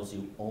 that tells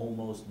you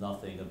almost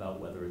nothing about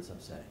whether it's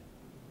upsetting.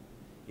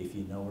 If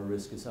you know a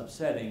risk is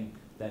upsetting,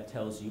 that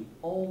tells you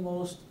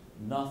almost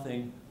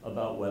nothing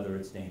about whether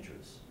it's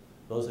dangerous.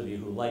 Those of you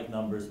who like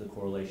numbers, the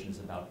correlation is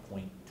about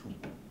 0.2.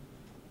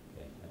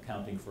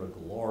 Accounting for a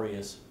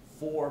glorious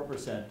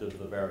 4% of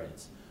the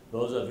variance.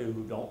 Those of you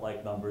who don't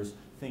like numbers,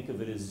 think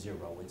of it as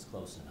 0. It's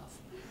close enough.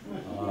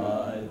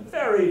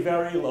 Very,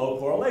 very low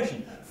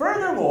correlation.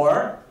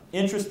 Furthermore,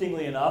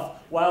 interestingly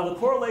enough, while the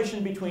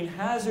correlation between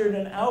hazard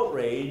and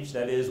outrage,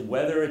 that is,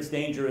 whether it's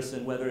dangerous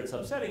and whether it's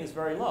upsetting, is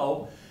very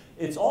low,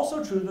 it's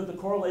also true that the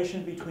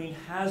correlation between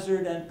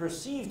hazard and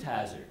perceived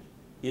hazard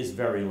is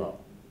very low.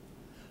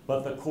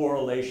 But the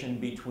correlation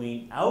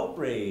between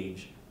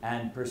outrage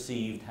and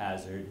perceived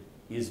hazard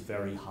is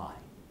very high.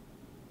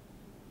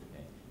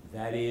 Okay.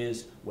 That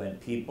is, when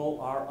people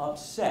are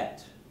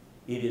upset,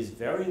 it is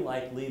very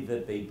likely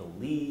that they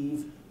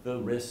believe the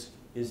risk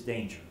is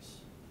dangerous.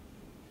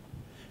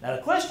 Now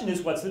the question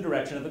is, what's the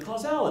direction of the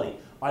causality?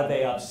 Are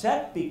they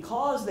upset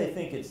because they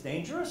think it's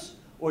dangerous,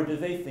 or do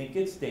they think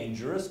it's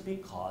dangerous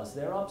because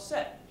they're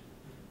upset?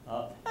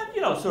 And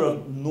you know, sort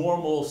of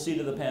normal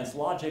seat-of-the-pants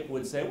logic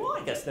would say, well,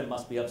 I guess they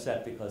must be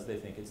upset because they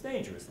think it's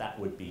dangerous. That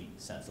would be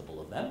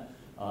sensible of them.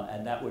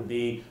 And that would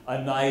be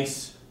a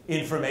nice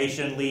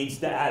information leads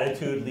to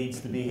attitude,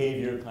 leads to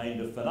behavior kind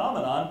of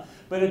phenomenon.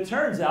 But it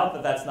turns out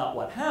that that's not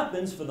what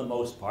happens for the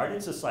most part.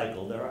 It's a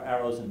cycle. There are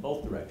arrows in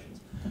both directions.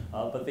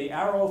 But the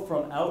arrow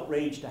from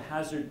outrage to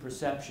hazard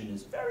perception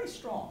is very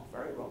strong,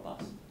 very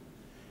robust.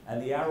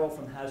 And the arrow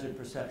from hazard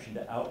perception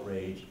to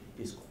outrage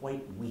is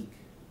quite weak.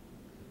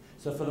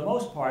 So for the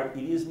most part,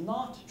 it is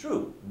not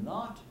true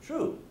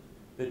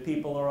that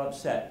people are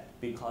upset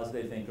because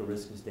they think a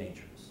risk is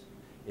dangerous.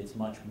 It's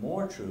much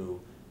more true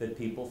that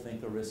people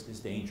think a risk is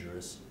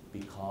dangerous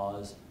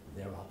because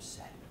they're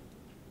upset.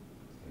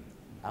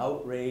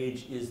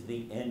 Outrage is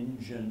the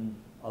engine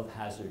of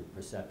hazard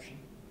perception.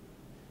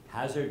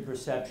 Hazard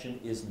perception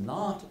is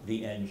not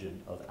the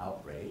engine of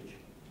outrage.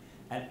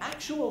 And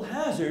actual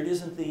hazard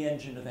isn't the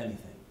engine of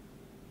anything.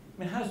 I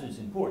mean, hazard is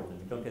important. I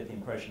mean, don't get the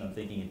impression I'm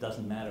thinking it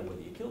doesn't matter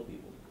whether you kill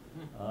people.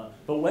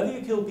 But whether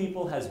you kill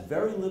people has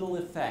very little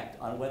effect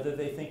on whether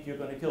they think you're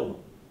going to kill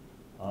them.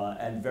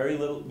 And very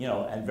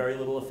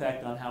little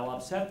effect on how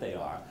upset they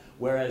are.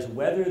 Whereas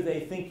whether they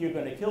think you're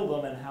going to kill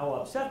them and how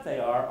upset they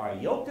are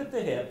yoked at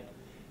the hip,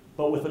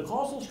 but with a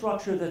causal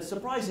structure that's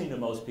surprising to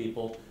most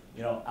people.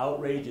 You know,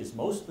 outrage is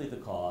mostly the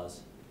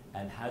cause,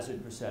 and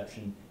hazard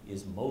perception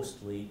is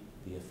mostly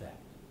the effect.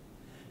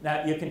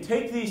 Now, you can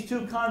take these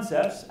two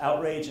concepts,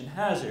 outrage and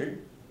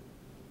hazard,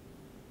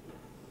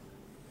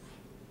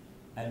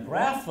 and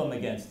graph them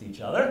against each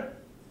other,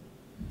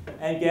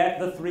 and get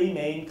the three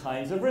main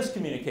kinds of risk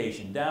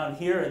communication. Down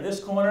here in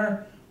this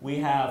corner, we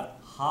have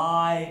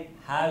high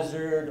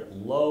hazard,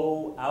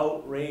 low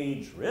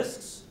outrage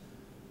risks.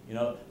 You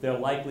know, they're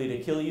likely to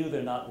kill you,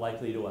 they're not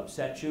likely to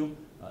upset you.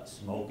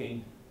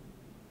 Smoking,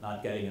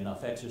 not getting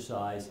enough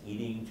exercise,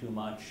 eating too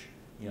much,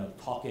 you know,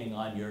 talking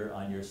on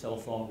your cell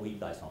phone. We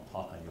guys don't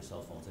talk on your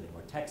cell phones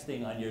anymore.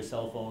 Texting on your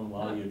cell phone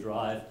while you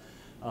drive.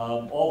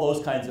 All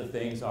those kinds of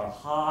things are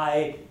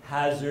high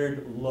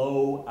hazard,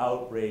 low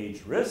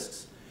outrage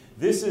risks.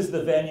 This is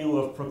the venue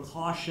of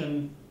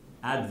precaution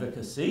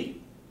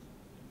advocacy.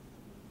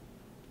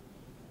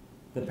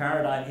 The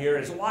paradigm here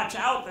is watch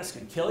out, this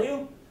could kill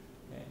you.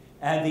 Okay.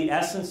 And the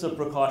essence of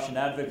precaution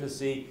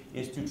advocacy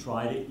is to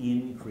try to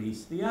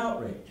increase the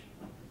outrage.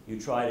 You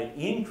try to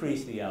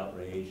increase the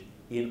outrage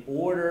in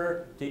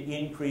order to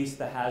increase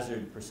the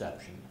hazard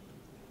perception,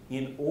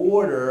 in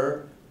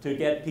order to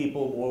get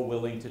people more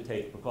willing to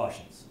take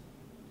precautions.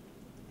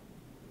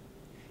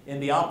 In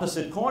the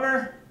opposite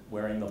corner,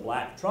 wearing the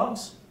black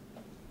trunks,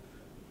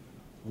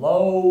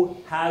 low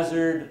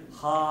hazard,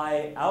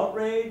 high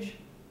outrage.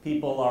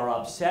 People are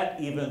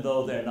upset even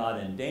though they're not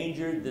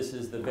endangered. This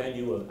is the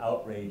venue of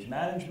outrage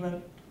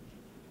management.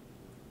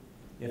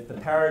 If the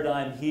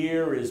paradigm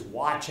here is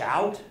watch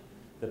out,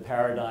 the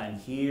paradigm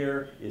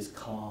here is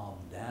calm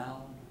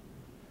down.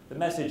 The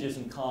message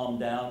isn't calm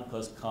down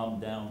because calm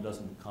down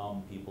doesn't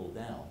calm people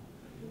down.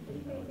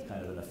 You know, it's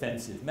kind of an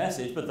offensive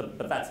message,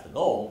 but that's the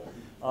goal.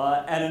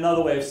 And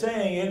another way of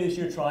saying it is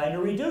you're trying to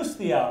reduce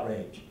the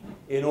outrage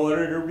in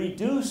order to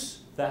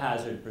reduce the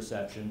hazard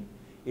perception,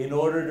 in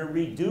order to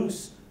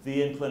reduce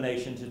the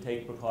inclination to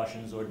take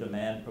precautions or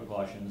demand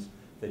precautions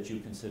that you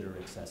consider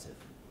excessive.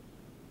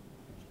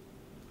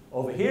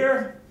 Over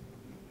here,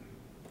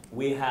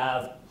 we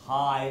have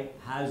high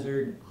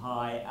hazard,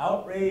 high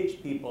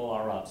outrage. People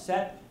are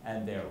upset,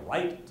 and they're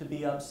right to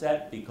be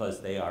upset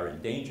because they are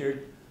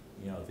endangered.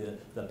 You know,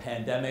 the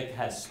pandemic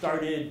has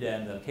started,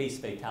 and the case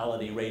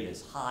fatality rate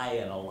is high,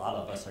 and a lot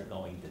of us are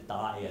going to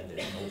die, and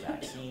there's no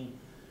vaccine.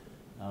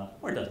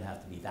 Or it doesn't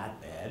have to be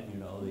that bad. You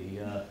know,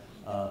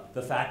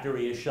 the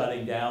factory is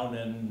shutting down,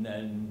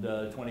 and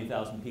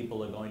 20,000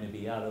 people are going to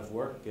be out of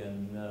work,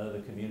 and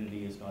the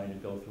community is going to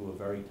go through a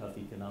very tough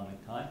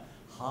economic time.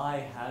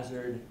 High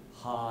hazard,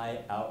 high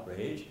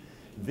outrage.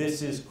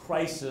 This is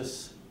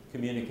crisis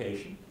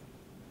communication.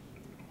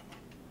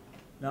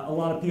 Now, a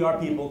lot of PR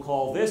people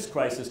call this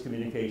crisis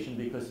communication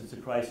because it's a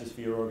crisis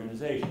for your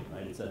organization,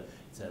 right? It's a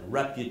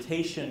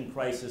reputation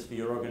crisis for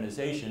your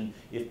organization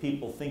if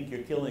people think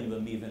you're killing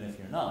them even if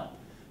you're not.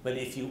 But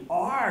if you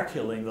are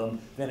killing them,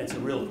 then it's a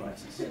real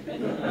crisis.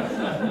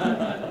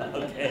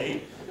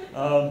 Okay?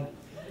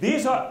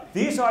 These are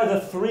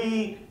the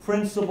three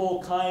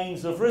principal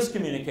kinds of risk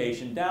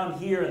communication. Down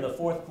here in the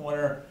fourth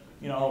corner,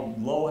 you know,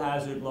 low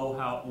hazard,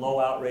 low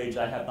outrage.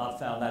 I have not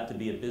found that to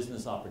be a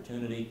business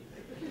opportunity.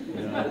 You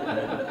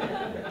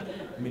know,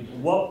 I mean,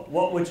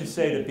 what would you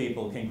say to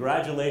people?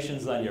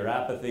 Congratulations on your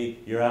apathy.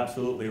 You're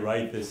absolutely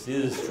right. This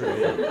is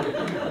trivial.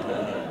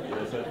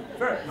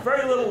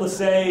 Very little to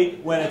say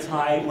when it's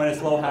high, when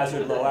it's low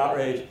hazard, low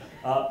outrage.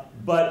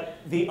 But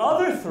the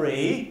other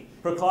three,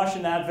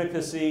 precaution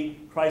advocacy,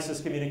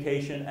 crisis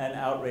communication, and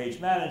outrage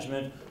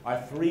management,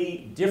 are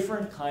three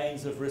different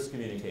kinds of risk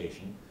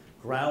communication.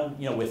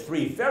 With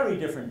three very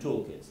different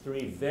toolkits,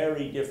 three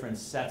very different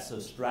sets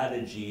of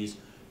strategies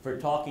for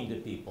talking to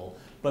people.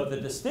 But the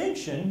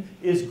distinction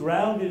is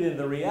grounded in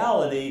the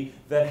reality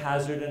that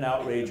hazard and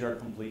outrage are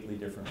completely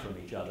different from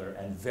each other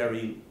and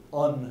very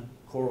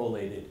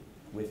uncorrelated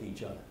with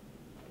each other.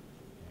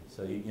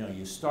 So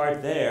you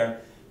start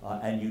there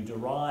and you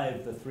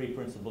derive the three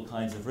principal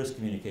kinds of risk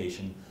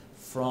communication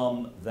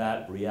from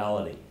that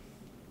reality.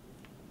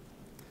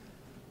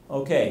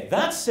 Okay,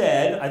 that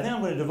said, I think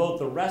I'm going to devote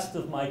the rest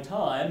of my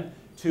time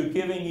to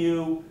giving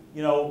you,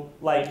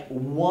 like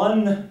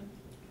one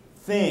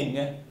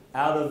thing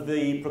out of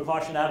the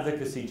precaution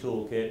advocacy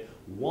toolkit,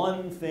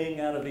 one thing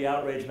out of the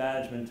outrage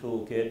management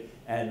toolkit,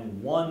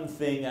 and one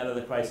thing out of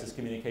the crisis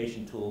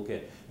communication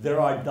toolkit.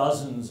 There are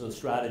dozens of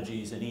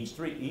strategies in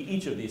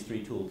each of these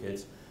three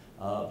toolkits,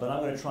 but I'm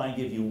going to try and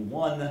give you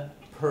one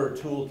per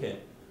toolkit.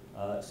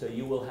 So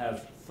you will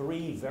have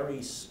three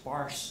very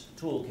sparse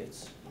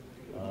toolkits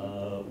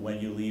when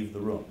you leave the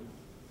room.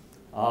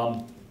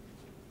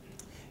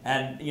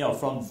 And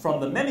from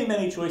the many,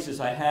 many choices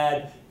I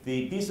had,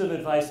 the piece of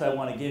advice I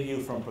want to give you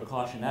from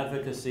precaution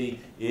advocacy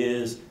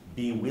is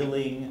be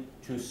willing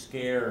to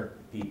scare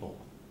people.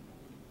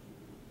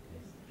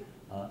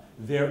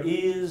 There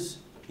is,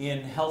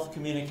 in health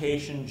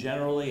communication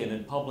generally and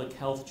in public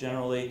health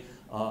generally,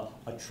 a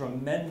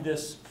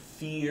tremendous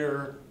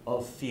fear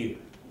of fear.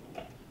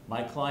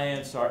 My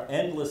clients are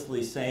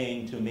endlessly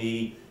saying to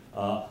me,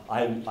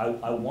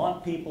 I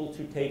want people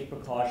to take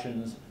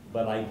precautions,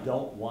 but I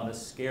don't want to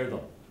scare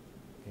them.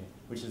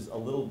 Which is a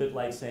little bit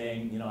like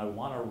saying, I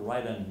want to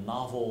write a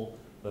novel,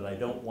 but I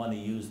don't want to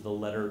use the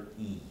letter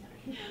E.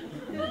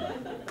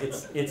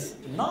 It's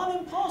not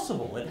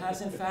impossible. It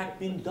has, in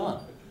fact, been done.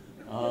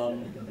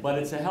 But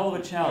it's a hell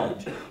of a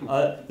challenge.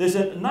 There's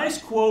a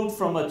nice quote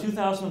from a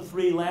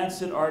 2003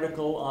 Lancet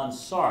article on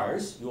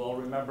SARS. You all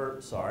remember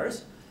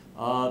SARS,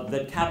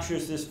 that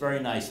captures this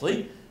very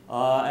nicely.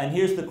 And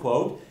here's the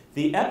quote.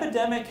 "The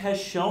epidemic has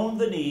shown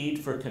the need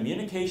for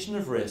communication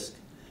of risk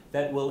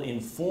that will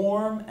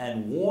inform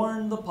and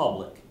warn the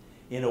public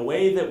in a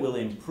way that will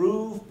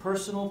improve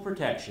personal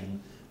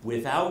protection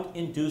without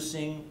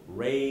inducing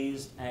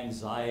raised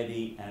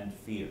anxiety and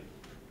fear."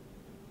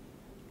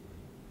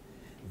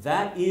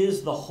 That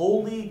is the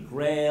holy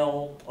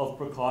grail of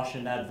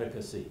precaution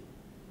advocacy,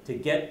 to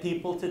get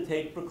people to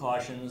take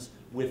precautions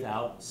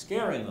without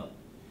scaring them.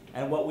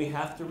 And what we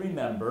have to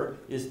remember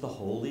is the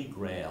holy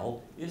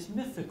grail is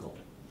mythical.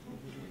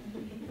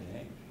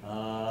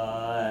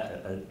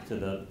 To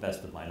the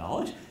best of my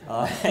knowledge.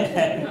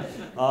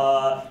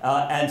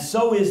 And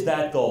so is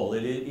that goal.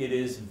 It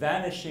is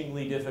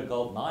vanishingly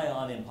difficult, nigh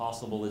on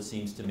impossible, it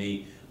seems to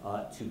me,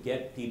 to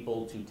get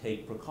people to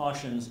take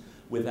precautions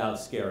without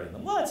scaring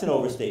them. Well, that's an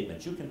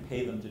overstatement. You can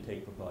pay them to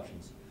take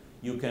precautions.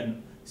 You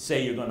can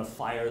say you're going to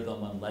fire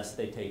them unless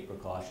they take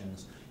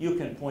precautions. You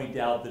can point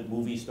out that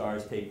movie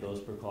stars take those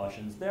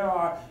precautions. There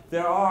are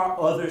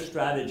other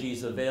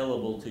strategies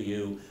available to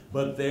you,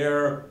 but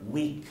they're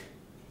weak,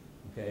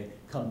 okay,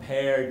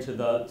 compared to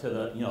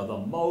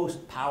the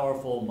most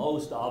powerful,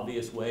 most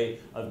obvious way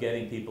of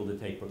getting people to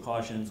take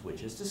precautions,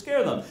 which is to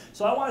scare them.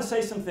 So I want to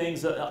say some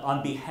things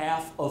on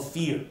behalf of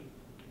fear.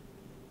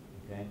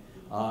 Okay?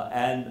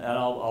 And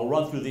I'll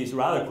run through these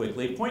rather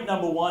quickly. Point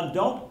number one,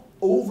 don't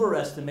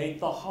overestimate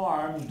the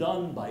harm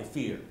done by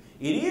fear.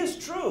 It is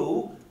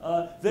true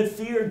that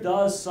fear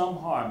does some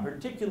harm,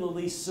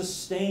 particularly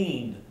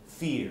sustained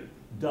fear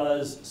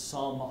does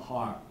some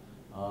harm.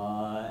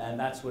 And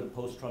that's what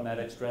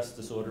post-traumatic stress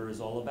disorder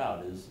is all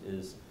about,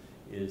 is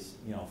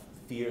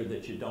fear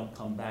that you don't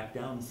come back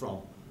down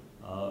from,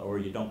 or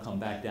you don't come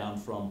back down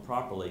from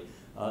properly.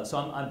 So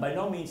I'm by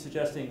no means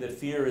suggesting that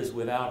fear is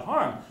without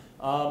harm.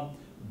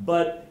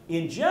 But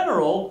in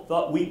general,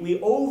 we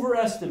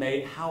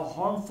overestimate how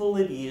harmful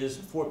it is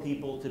for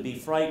people to be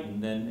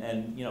frightened.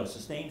 And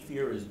sustained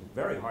fear is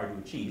very hard to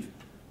achieve,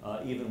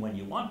 even when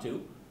you want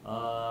to.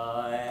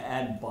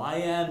 And by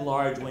and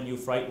large, when you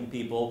frighten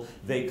people,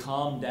 they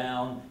calm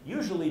down,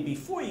 usually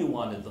before you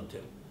wanted them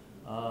to,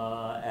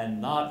 and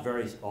not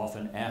very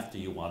often after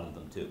you wanted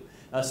them to.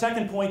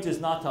 Second point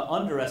is not to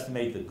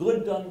underestimate the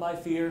good done by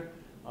fear.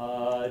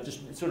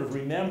 Just sort of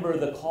remember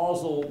the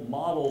causal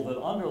model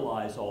that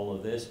underlies all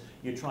of this.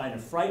 You're trying to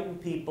frighten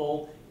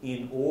people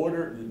in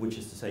order, which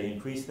is to say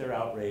increase their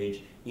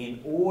outrage, in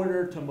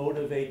order to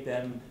motivate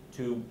them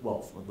to,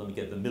 well, let me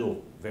get the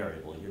middle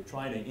variable. You're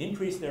trying to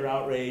increase their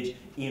outrage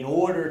in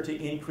order to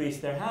increase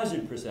their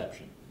hazard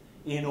perception,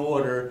 in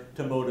order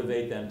to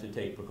motivate them to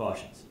take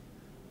precautions.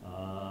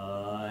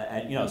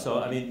 So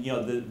I mean,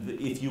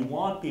 if you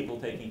want people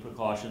taking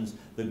precautions,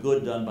 the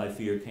good done by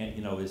fear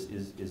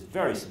is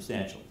very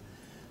substantial.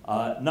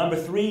 Number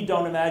three,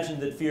 don't imagine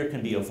that fear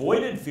can be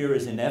avoided. Fear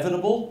is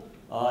inevitable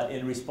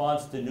in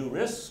response to new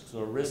risks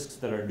or risks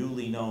that are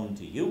newly known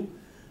to you.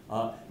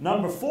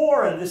 Number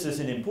four, and this is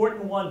an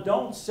important one,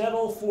 don't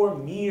settle for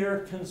mere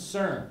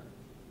concern.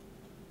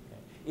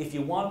 If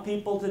you want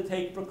people to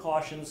take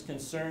precautions,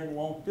 concern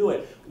won't do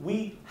it.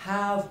 We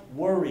have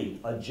worry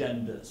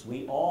agendas.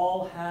 We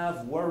all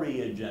have worry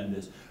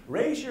agendas.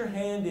 Raise your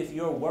hand if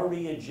your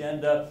worry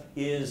agenda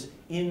is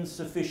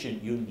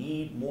insufficient. You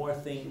need more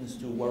things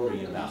to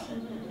worry about.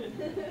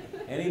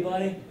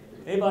 Anybody?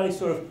 Anybody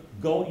sort of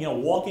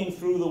walking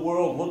through the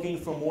world looking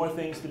for more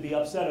things to be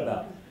upset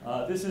about?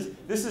 This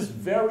is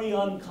very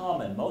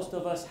uncommon. Most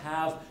of us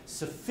have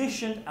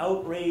sufficient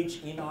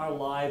outrage in our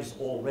lives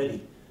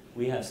already.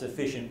 We have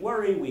sufficient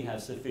worry, we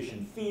have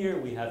sufficient fear,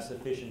 we have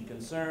sufficient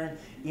concern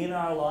in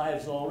our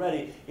lives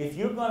already. If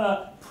you're going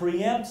to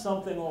preempt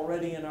something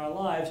already in our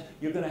lives,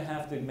 you're going to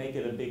have to make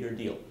it a bigger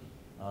deal.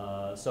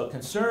 So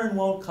concern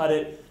won't cut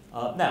it.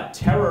 Now,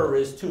 terror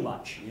is too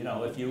much.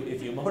 If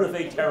you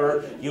motivate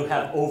terror, you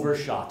have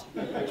overshot.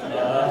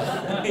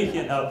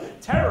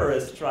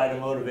 Terrorists try to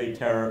motivate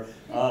terror,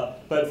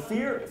 but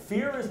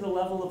fear is the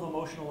level of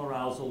emotional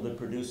arousal that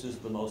produces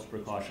the most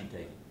precaution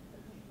taking.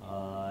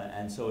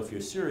 And so if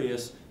you're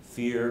serious,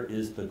 fear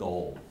is the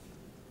goal.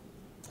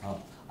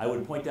 I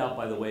would point out,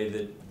 by the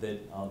way, that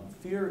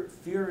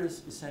fear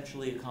is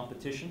essentially a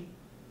competition.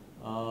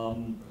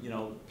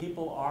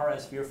 People are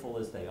as fearful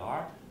as they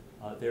are.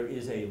 There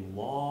is a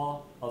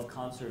law of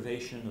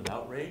conservation of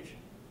outrage.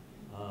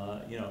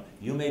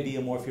 You may be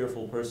a more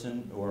fearful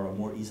person or a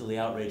more easily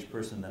outraged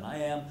person than I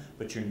am,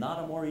 but you're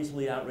not a more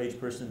easily outraged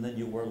person than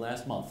you were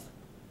last month.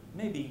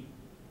 Maybe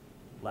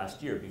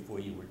last year before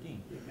you were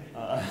dean.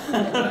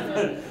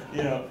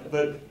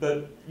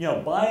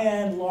 But by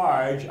and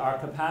large, our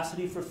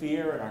capacity for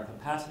fear and our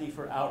capacity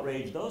for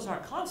outrage, those are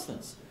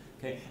constants.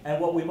 Okay?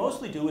 And what we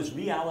mostly do is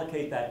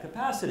reallocate that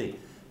capacity.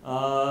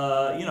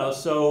 Whatever,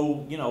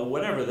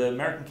 the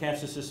American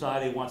Cancer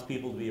Society wants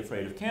people to be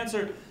afraid of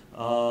cancer.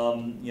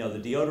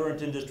 The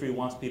deodorant industry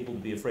wants people to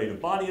be afraid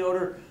of body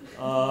odor.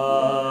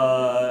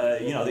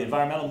 The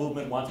environmental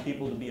movement wants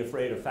people to be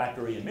afraid of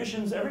factory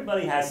emissions.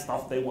 Everybody has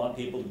stuff they want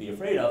people to be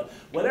afraid of.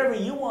 Whatever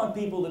you want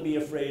people to be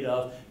afraid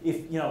of,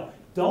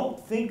 don't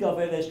think of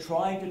it as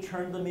trying to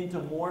turn them into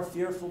more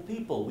fearful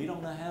people. We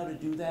don't know how to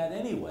do that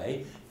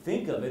anyway.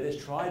 Think of it as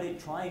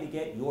trying to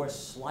get your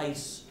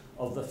slice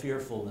of the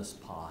fearfulness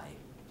pie.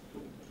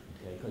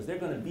 Because they're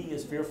going to be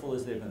as fearful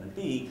as they're going to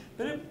be,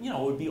 but it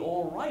would be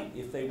all right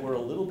if they were a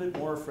little bit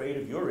more afraid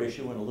of your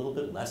issue and a little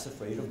bit less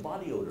afraid of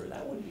body odor.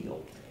 That would be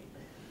okay.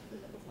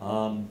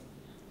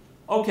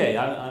 Okay,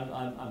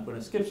 I'm going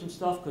to skip some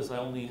stuff because I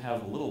only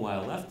have a little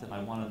while left, and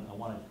I want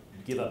to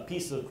give a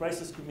piece of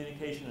crisis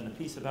communication and a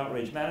piece of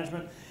outrage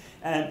management.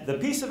 And the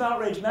piece of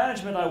outrage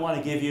management I want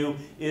to give you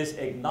is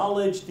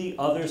acknowledge the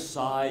other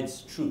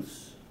side's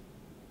truths.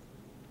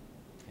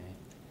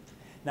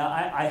 Now,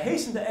 I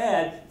hasten to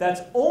add,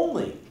 that's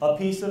only a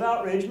piece of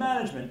outrage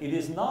management. It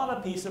is not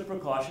a piece of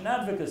precaution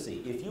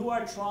advocacy. If you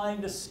are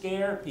trying to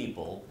scare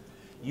people,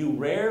 you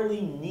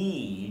rarely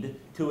need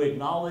to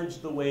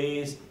acknowledge the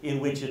ways in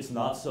which it's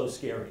not so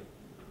scary.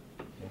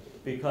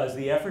 because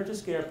the effort to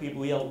scare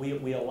people,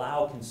 we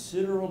allow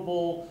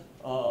considerable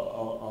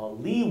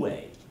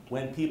leeway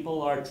when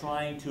people are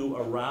trying to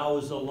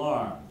arouse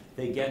alarm.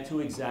 They get to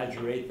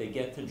exaggerate, they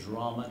get to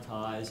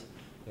dramatize.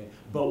 Okay?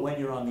 But when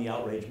you're on the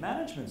outrage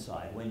management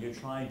side, when you're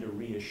trying to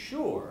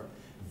reassure,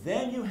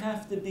 then you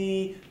have to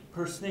be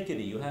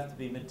persnickety, you have to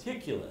be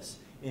meticulous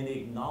in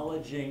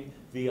acknowledging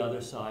the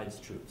other side's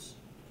truths.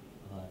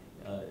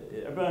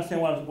 Everybody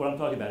understand what I'm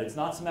talking about? It's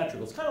not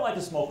symmetrical. It's kind of like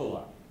a smoke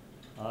alarm.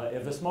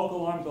 If a smoke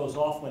alarm goes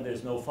off when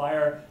there's no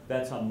fire,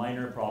 that's a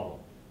minor problem.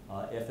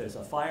 If there's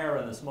a fire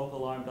and the smoke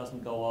alarm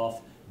doesn't go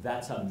off,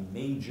 that's a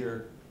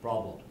major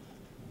problem.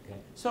 Okay?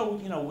 So,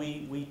 you know,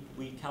 we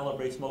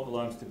calibrate smoke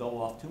alarms to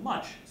go off too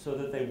much so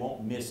that they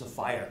won't miss a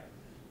fire.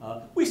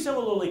 We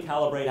similarly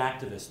calibrate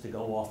activists to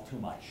go off too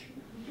much.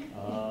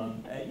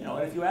 You know,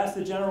 and if you ask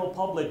the general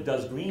public,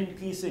 does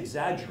Greenpeace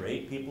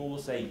exaggerate, people will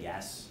say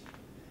yes.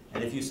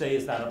 And if you say,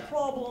 is that a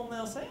problem,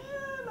 they'll say,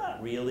 not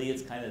really,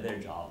 it's kind of their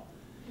job.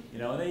 You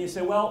know, and then you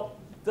say, well,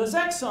 does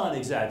Exxon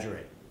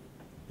exaggerate?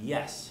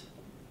 Yes.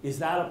 Is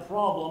that a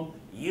problem?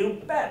 You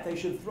bet. They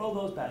should throw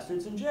those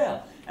bastards in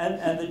jail.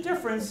 And the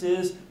difference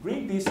is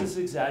Greenpeace is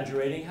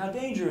exaggerating how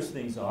dangerous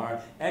things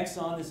are.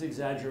 Exxon is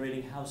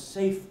exaggerating how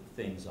safe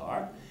things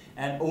are.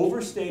 And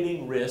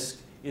overstating risk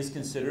is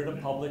considered a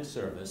public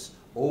service.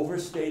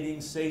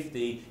 Overstating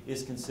safety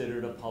is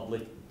considered a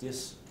public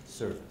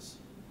disservice.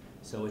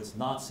 So it's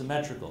not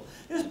symmetrical.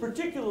 This is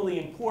particularly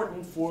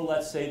important for,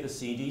 let's say, the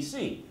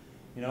CDC.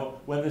 You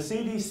know, when the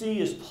CDC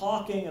is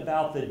talking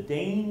about the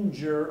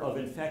danger of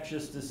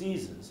infectious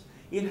diseases,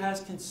 it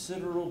has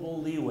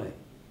considerable leeway.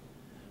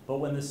 But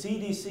when the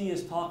CDC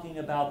is talking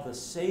about the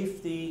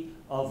safety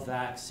of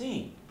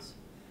vaccines,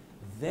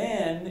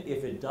 then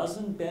if it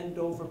doesn't bend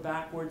over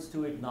backwards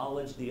to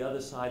acknowledge the other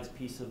side's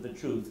piece of the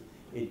truth,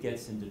 it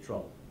gets into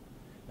trouble.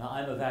 Now,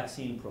 I'm a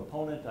vaccine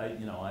proponent. I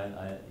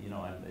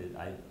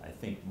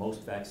think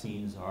most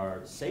vaccines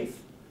are safe,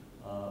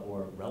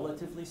 or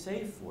relatively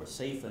safe, or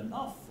safe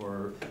enough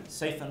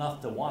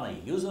to want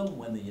to use them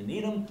when you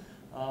need them.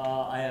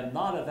 I am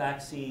not a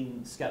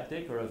vaccine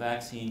skeptic or a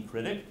vaccine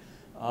critic,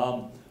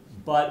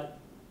 but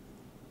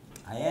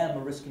I am a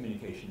risk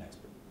communication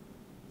expert.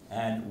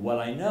 And what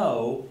I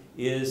know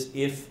is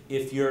if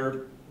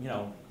the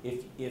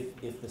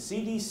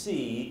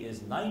CDC is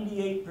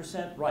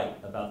 98% right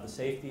about the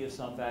safety of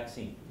some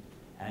vaccine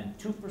and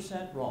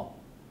 2% wrong,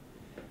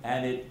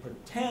 and it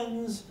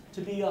pretends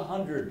to be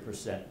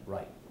 100%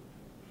 right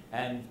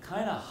and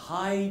kind of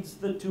hides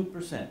the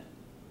 2%,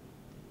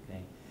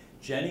 okay,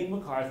 Jenny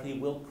McCarthy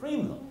will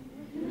cream them,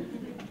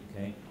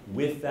 okay,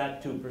 with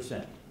that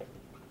 2%.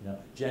 You know,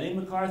 Jenny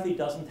McCarthy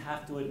doesn't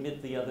have to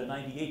admit the other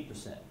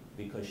 98%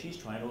 because she's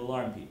trying to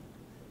alarm people.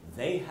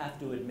 They have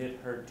to admit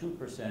her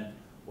 2%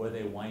 or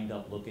they wind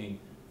up looking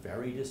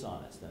very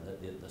dishonest. And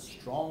the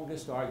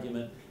strongest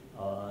argument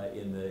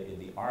in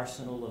the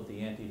arsenal of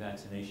the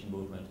anti-vaccination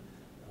movement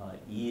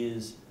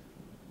is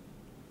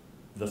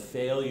the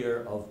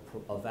failure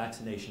of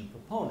vaccination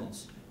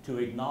proponents to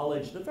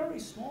acknowledge the very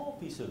small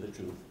piece of the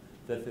truth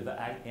that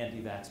the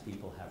anti-vax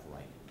people have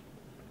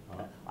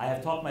right. I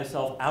have talked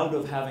myself out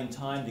of having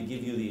time to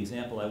give you the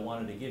example I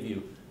wanted to give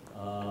you.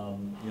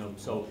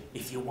 So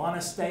if you want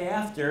to stay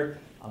after,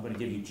 I'm going to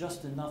give you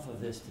just enough of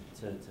this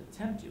to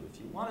tempt you. If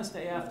you want to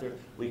stay after,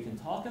 we can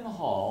talk in the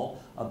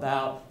hall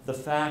about the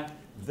fact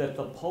that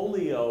the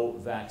polio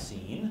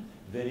vaccine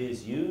that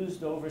is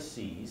used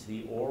overseas,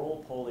 the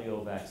oral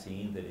polio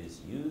vaccine that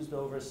is used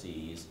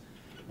overseas,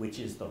 which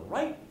is the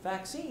right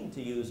vaccine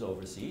to use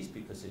overseas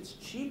because it's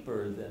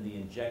cheaper than the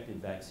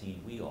injected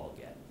vaccine we all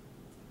get.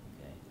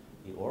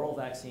 The oral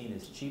vaccine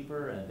is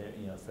cheaper, and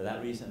for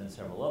that reason and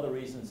several other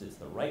reasons, it's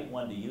the right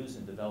one to use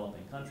in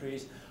developing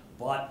countries,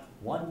 but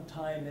one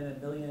time in a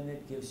million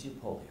it gives you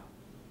polio.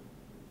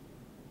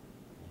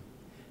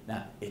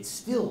 Now, it's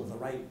still the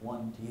right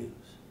one to use,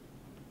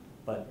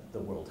 but the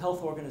World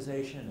Health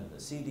Organization and the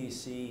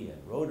CDC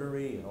and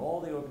Rotary and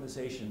all the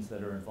organizations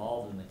that are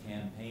involved in the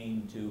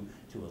campaign to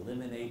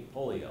eliminate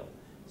polio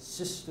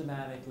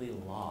systematically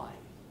lie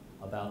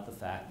about the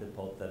fact that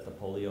the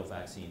polio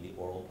vaccine, the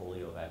oral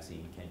polio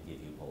vaccine, can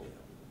give you polio.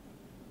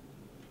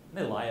 And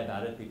they lie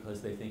about it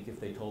because they think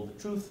if they told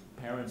the truth,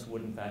 parents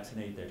wouldn't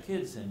vaccinate their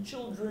kids, and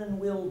children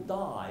will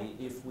die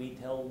if we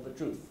tell the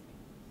truth.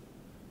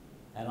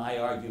 And I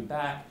argue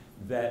back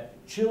that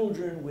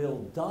children will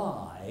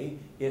die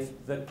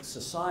if the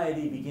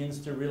society begins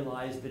to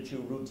realize that you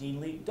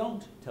routinely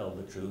don't tell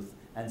the truth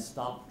and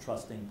stop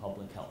trusting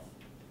public health.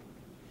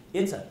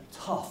 It's a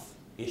tough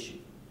issue.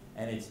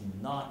 And it's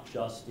not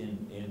just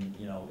in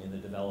the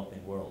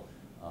developing world.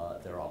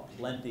 There are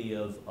plenty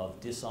of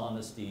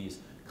dishonesties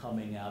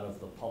coming out of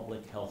the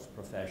public health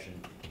profession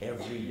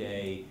every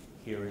day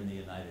here in the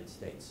United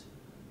States.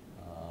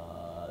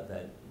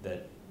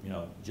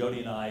 Jody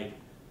and I,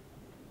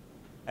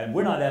 and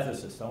we're not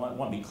ethicists. I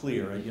want to be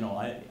clear.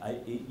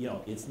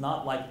 It's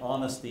not like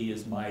honesty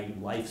is my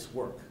life's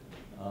work.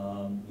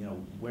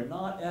 We're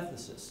not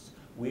ethicists.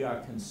 We are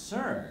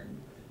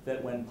concerned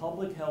that when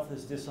public health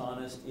is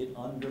dishonest, it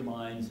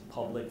undermines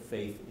public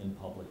faith in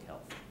public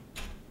health.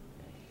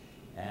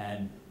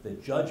 And the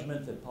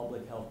judgment that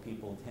public health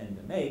people tend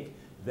to make,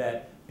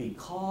 that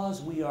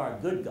because we are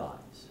good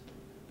guys,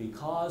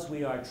 because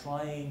we are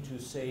trying to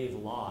save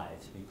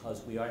lives,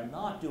 because we are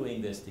not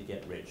doing this to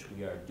get rich,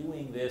 we are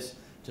doing this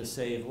to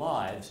save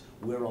lives,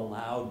 we're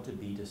allowed to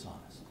be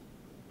dishonest.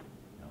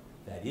 You know,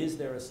 that is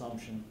their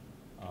assumption.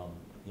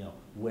 You know,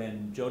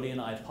 when Jody and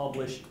I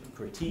publish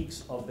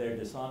critiques of their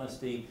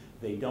dishonesty,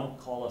 they don't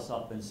call us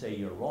up and say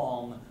you're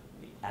wrong,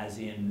 as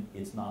in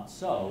it's not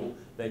so.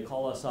 They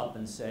call us up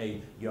and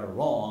say you're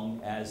wrong,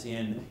 as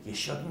in you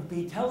shouldn't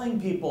be telling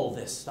people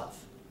this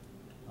stuff.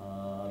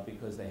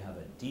 Because they have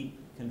a deep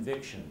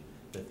conviction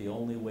that the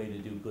only way to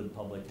do good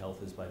public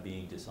health is by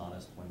being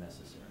dishonest when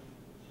necessary.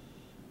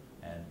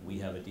 And we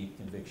have a deep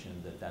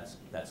conviction that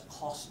that's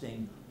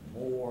costing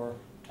more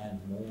and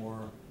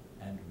more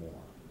and more.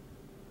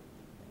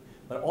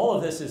 But all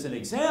of this is an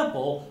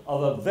example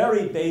of a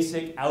very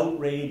basic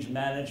outrage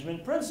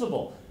management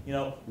principle. You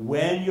know,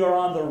 when you're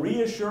on the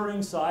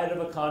reassuring side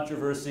of a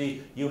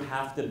controversy, you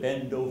have to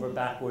bend over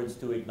backwards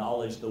to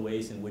acknowledge the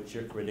ways in which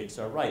your critics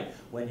are right.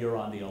 When you're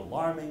on the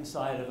alarming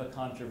side of a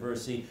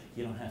controversy,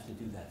 you don't have to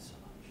do that so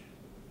much.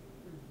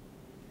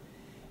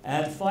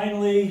 And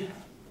finally,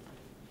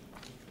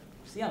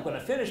 see, I'm going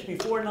to finish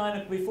before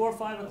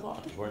 5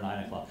 o'clock. Before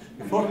 9 o'clock.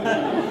 Before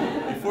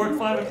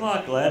 5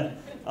 o'clock, Glenn.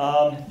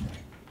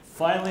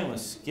 Finally, I'm going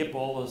to skip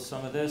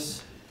some of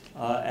this.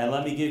 And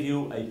let me give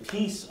you a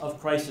piece of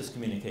crisis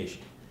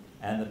communication.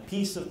 And the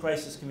piece of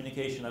crisis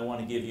communication I want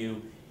to give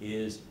you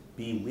is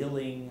be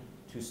willing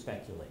to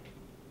speculate.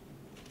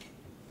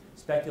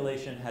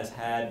 Speculation has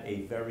had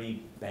a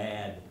very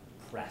bad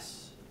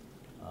press.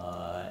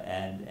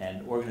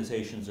 And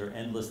organizations are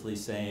endlessly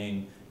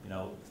saying, you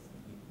know,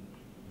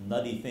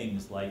 nutty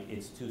things like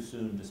it's too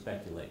soon to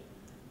speculate.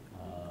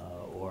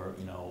 Or,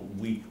 you know,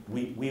 we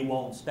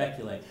won't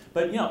speculate.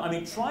 But, you know, I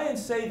mean, try and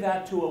say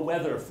that to a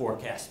weather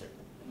forecaster.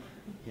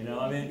 You know,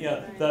 I mean, you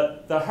know,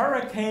 the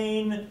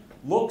hurricane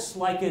looks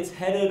like it's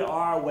headed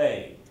our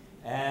way.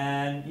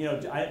 And, you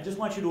know, I just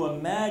want you to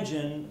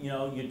imagine, you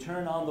know, you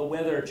turn on the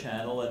Weather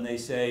Channel and they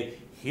say,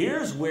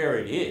 here's where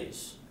it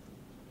is.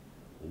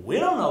 We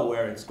don't know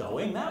where it's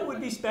going. That would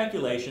be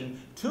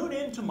speculation. Tune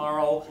in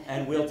tomorrow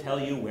and we'll tell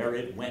you where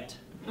it went.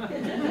 You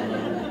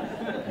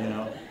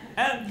know,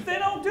 and they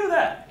don't do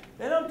that.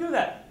 They don't do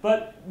that.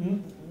 But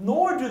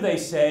nor do they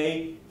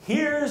say,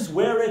 here's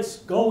where it's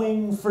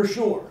going for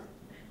sure.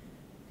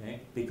 Okay?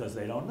 Because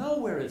they don't know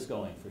where it's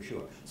going for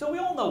sure. So we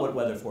all know what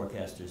weather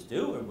forecasters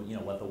do, or you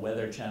know what the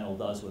Weather Channel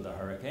does with a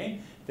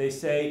hurricane. They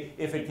say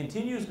if it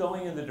continues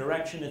going in the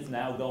direction it's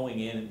now going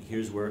in,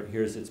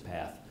 here's its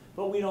path.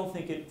 But we don't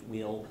think it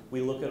will. We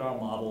look at our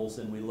models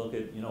and we look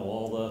at, you know,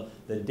 all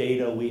the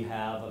data we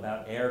have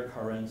about air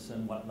currents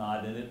and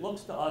whatnot, and it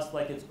looks to us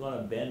like it's going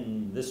to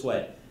bend this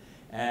way.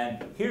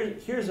 And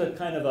here's a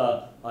kind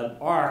of an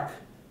arc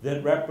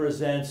that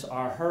represents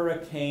our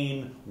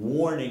hurricane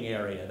warning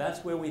area.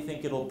 That's where we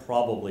think it'll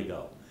probably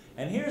go.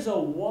 And here's a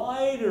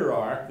wider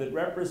arc that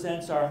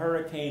represents our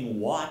hurricane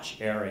watch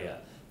area.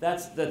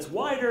 That's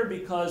wider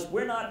because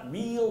we're not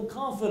real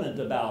confident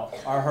about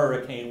our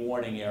hurricane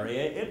warning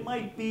area. It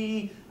might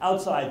be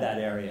outside that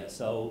area.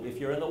 So if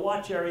you're in the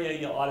watch area,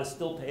 you ought to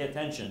still pay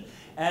attention.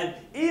 And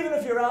even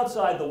if you're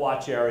outside the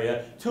watch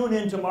area, tune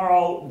in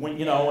tomorrow when,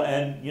 you know,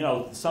 and you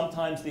know,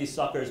 sometimes these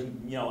suckers,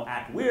 you know,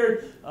 act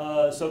weird.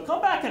 So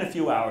come back in a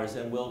few hours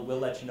and we'll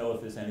let you know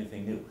if there's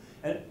anything new.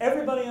 And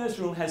everybody in this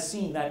room has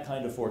seen that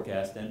kind of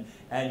forecast,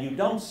 and you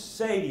don't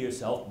say to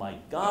yourself, my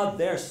God,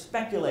 they're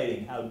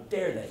speculating, how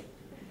dare they?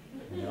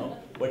 You know,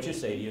 what you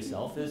say to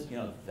yourself is, you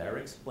know, they're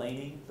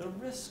explaining the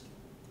risk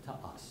to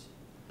us.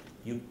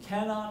 You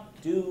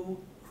cannot do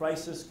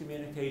crisis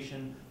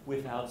communication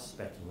without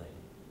speculating.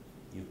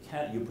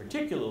 You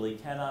particularly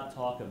cannot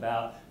talk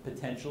about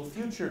potential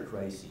future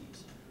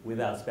crises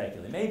without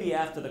speculating. Maybe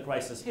after the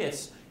crisis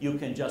hits, you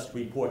can just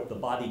report the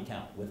body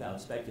count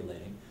without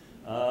speculating.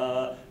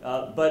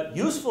 But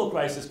useful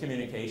crisis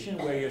communication,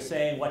 where you're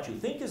saying what you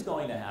think is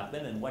going to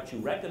happen and what you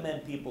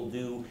recommend people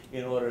do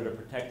in order to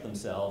protect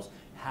themselves,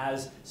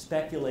 has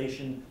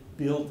speculation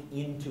built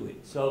into it.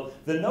 So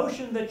the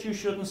notion that you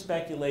shouldn't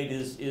speculate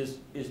is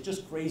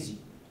just crazy.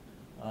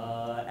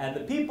 And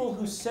the people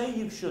who say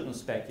you shouldn't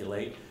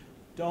speculate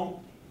don't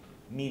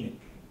mean it.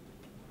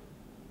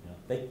 You know,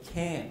 they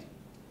can't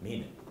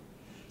mean it.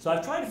 So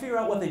I've tried to figure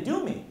out what they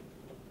do mean.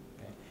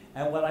 Okay?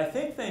 And what I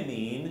think they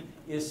mean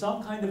is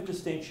some kind of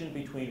distinction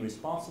between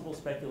responsible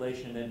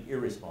speculation and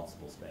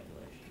irresponsible speculation.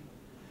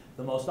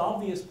 The most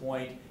obvious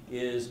point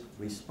is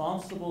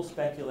responsible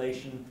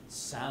speculation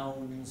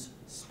sounds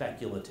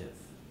speculative.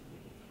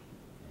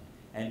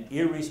 And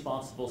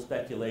irresponsible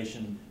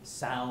speculation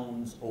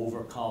sounds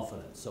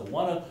overconfident. So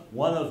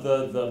one of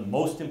the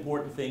most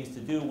important things to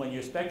do when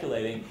you're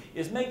speculating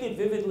is make it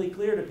vividly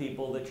clear to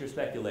people that you're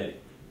speculating.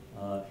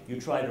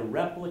 You try to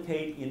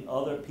replicate in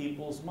other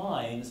people's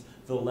minds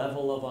the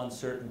level of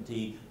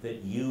uncertainty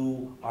that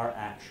you are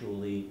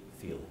actually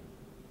feeling.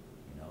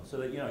 You know, so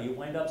that you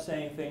wind up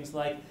saying things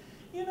like,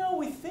 you know,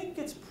 we think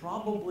it's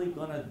probably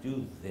going to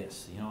do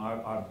this. You know,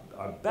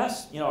 our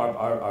best, you know,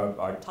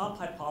 our top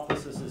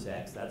hypothesis is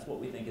X. That's what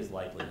we think is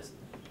likeliest.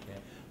 Okay?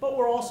 But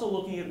we're also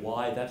looking at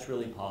Y. That's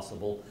really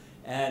possible.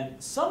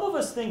 And some of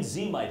us think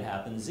Z might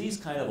happen. Z's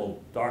kind of a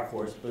dark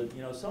horse, but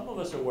you know, some of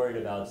us are worried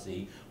about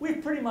Z.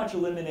 We've pretty much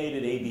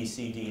eliminated A, B,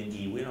 C, D, and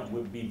E.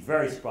 We'd be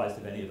very surprised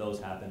if any of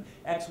those happen.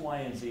 X, Y,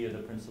 and Z are the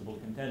principal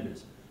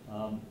contenders,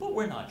 but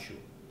we're not sure.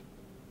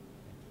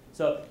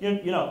 So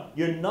you know,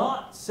 you're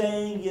not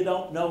saying you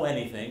don't know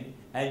anything,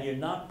 and you're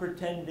not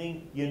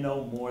pretending you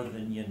know more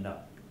than you know.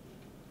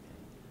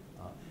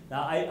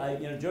 Now,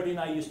 you know, Jody and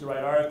I used to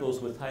write articles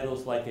with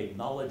titles like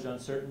 "Acknowledge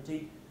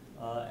Uncertainty."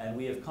 And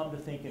we have come to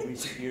think in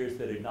recent years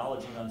that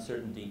acknowledging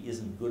uncertainty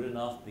isn't good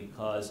enough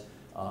because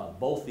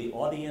both the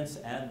audience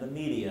and the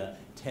media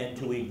tend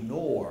to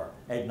ignore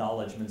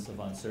acknowledgments of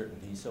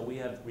uncertainty. So we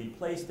have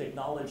replaced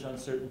acknowledge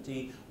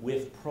uncertainty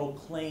with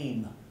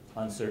proclaim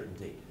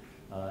uncertainty.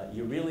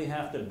 You really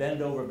have to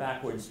bend over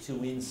backwards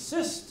to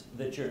insist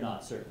that you're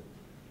not certain.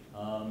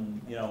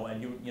 You know,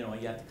 and you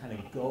have to kind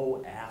of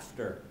go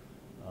after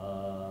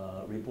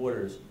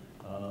reporters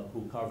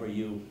who cover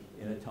you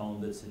in a tone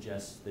that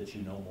suggests that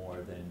you know more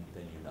than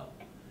you know.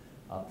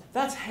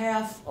 That's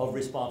half of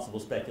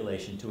responsible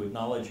speculation, to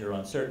acknowledge your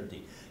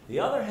uncertainty. The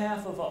other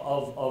half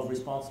of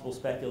responsible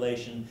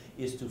speculation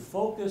is to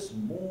focus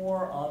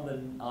more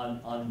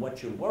on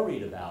what you're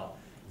worried about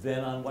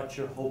than on what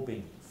you're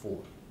hoping for.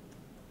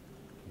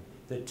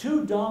 The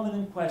two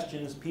dominant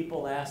questions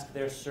people ask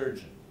their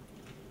surgeon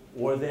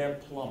or their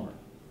plumber,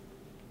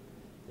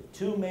 the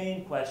two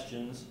main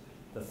questions,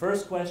 the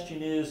first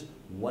question is,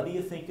 what do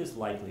you think is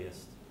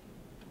likeliest?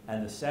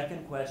 And the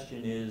second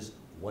question is,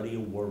 what are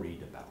you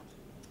worried about?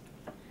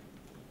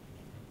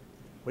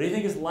 What do you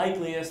think is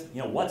likeliest?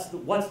 You know, what's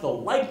the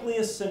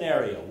likeliest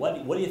scenario?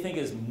 What do you think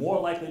is more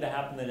likely to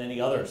happen than any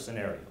other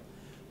scenario?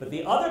 But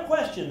the other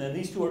question, and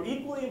these two are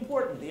equally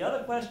important, the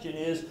other question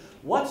is,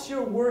 what's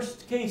your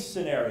worst case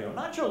scenario?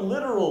 Not your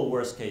literal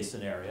worst case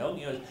scenario.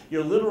 You know,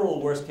 your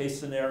literal worst case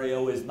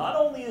scenario is not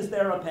only is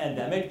there a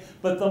pandemic,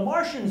 but the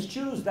Martians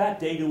choose that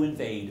day to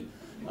invade.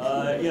 You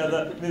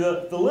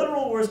know, the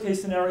literal worst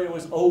case scenario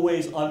is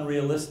always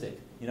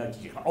unrealistic. You know,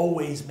 you can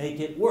always make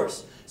it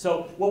worse.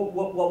 So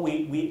what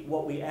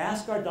we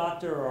ask our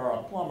doctor or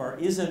our plumber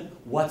isn't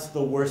what's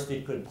the worst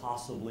it could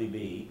possibly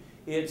be.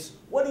 It's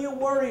what are you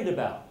worried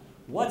about?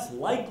 What's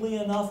likely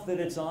enough that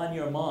it's on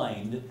your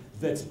mind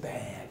that's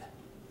bad?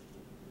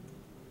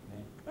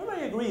 Okay.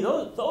 Everybody agree?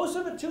 Those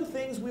are the two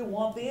things we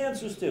want the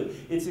answers to.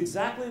 It's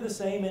exactly the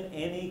same in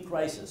any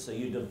crisis. So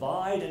you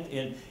divide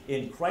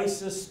in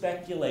crisis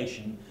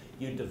speculation,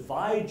 you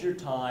divide your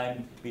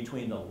time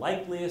between the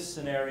likeliest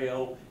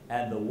scenario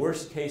and the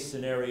worst case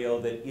scenario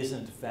that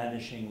isn't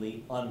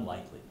vanishingly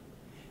unlikely.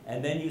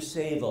 And then you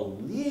save a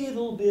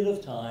little bit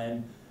of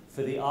time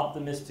for the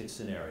optimistic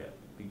scenario.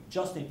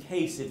 Just in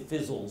case it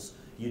fizzles,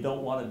 you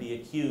don't want to be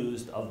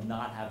accused of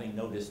not having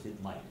noticed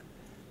it might.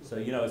 So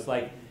you know, it's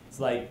like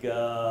you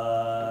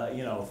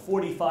know,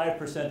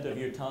 45% of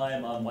your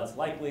time on what's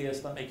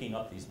likeliest. I'm making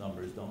up these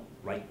numbers. Don't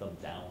write them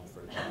down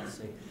for God's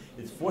sake.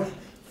 It's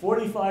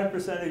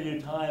 45% of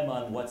your time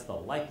on what's the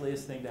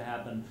likeliest thing to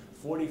happen.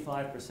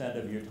 45%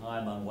 of your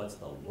time on what's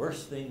the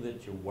worst thing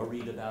that you're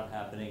worried about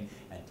happening,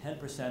 and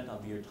 10%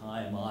 of your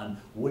time on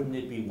wouldn't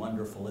it be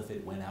wonderful if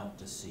it went out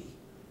to sea.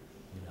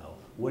 You know,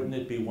 wouldn't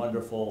it be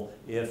wonderful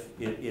if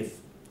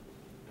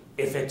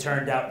it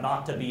turned out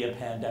not to be a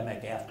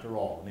pandemic after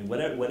all? I mean,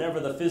 whatever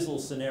the fizzle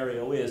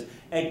scenario is,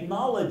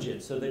 acknowledge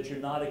it so that you're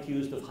not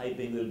accused of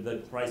hyping the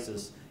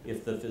crisis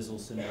if the fizzle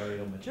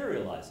scenario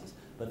materializes.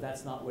 But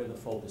that's not where the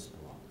focus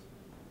belongs.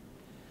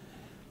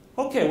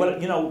 Okay,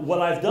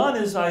 what I've done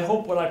is, I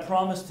hope what I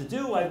promised to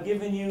do, I've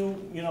given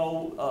you,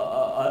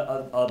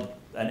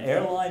 an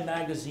airline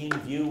magazine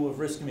view of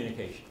risk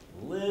communication.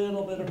 A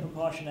little bit of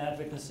precaution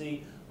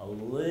advocacy, a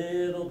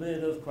little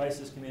bit of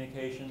crisis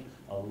communication,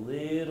 a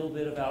little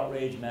bit of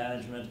outrage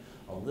management,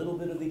 a little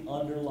bit of the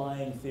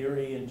underlying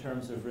theory in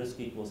terms of risk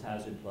equals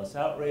hazard plus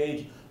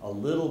outrage, a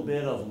little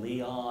bit of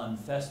Leon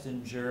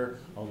Festinger,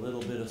 a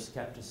little bit of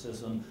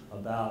skepticism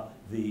about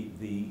the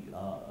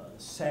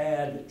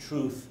sad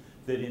truth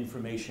that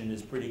information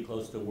is pretty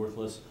close to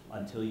worthless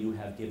until you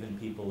have given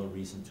people a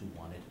reason to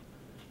want it.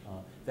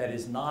 That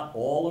is not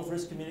all of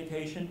risk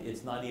communication.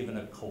 It's not even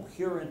a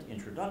coherent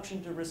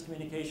introduction to risk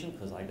communication,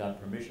 because I got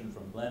permission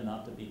from Glenn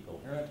not to be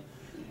coherent.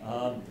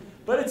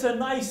 But it's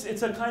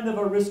a kind of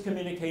a risk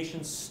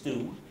communication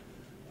stew.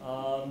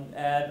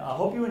 And I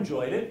hope you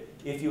enjoyed it.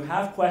 If you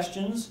have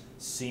questions,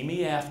 see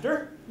me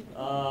after,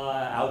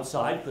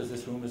 outside, because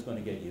this room is going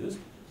to get used.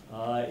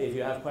 If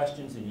you have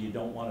questions and you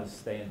don't want to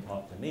stay and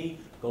talk to me,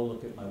 go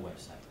look at my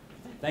website.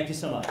 Thank you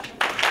so much.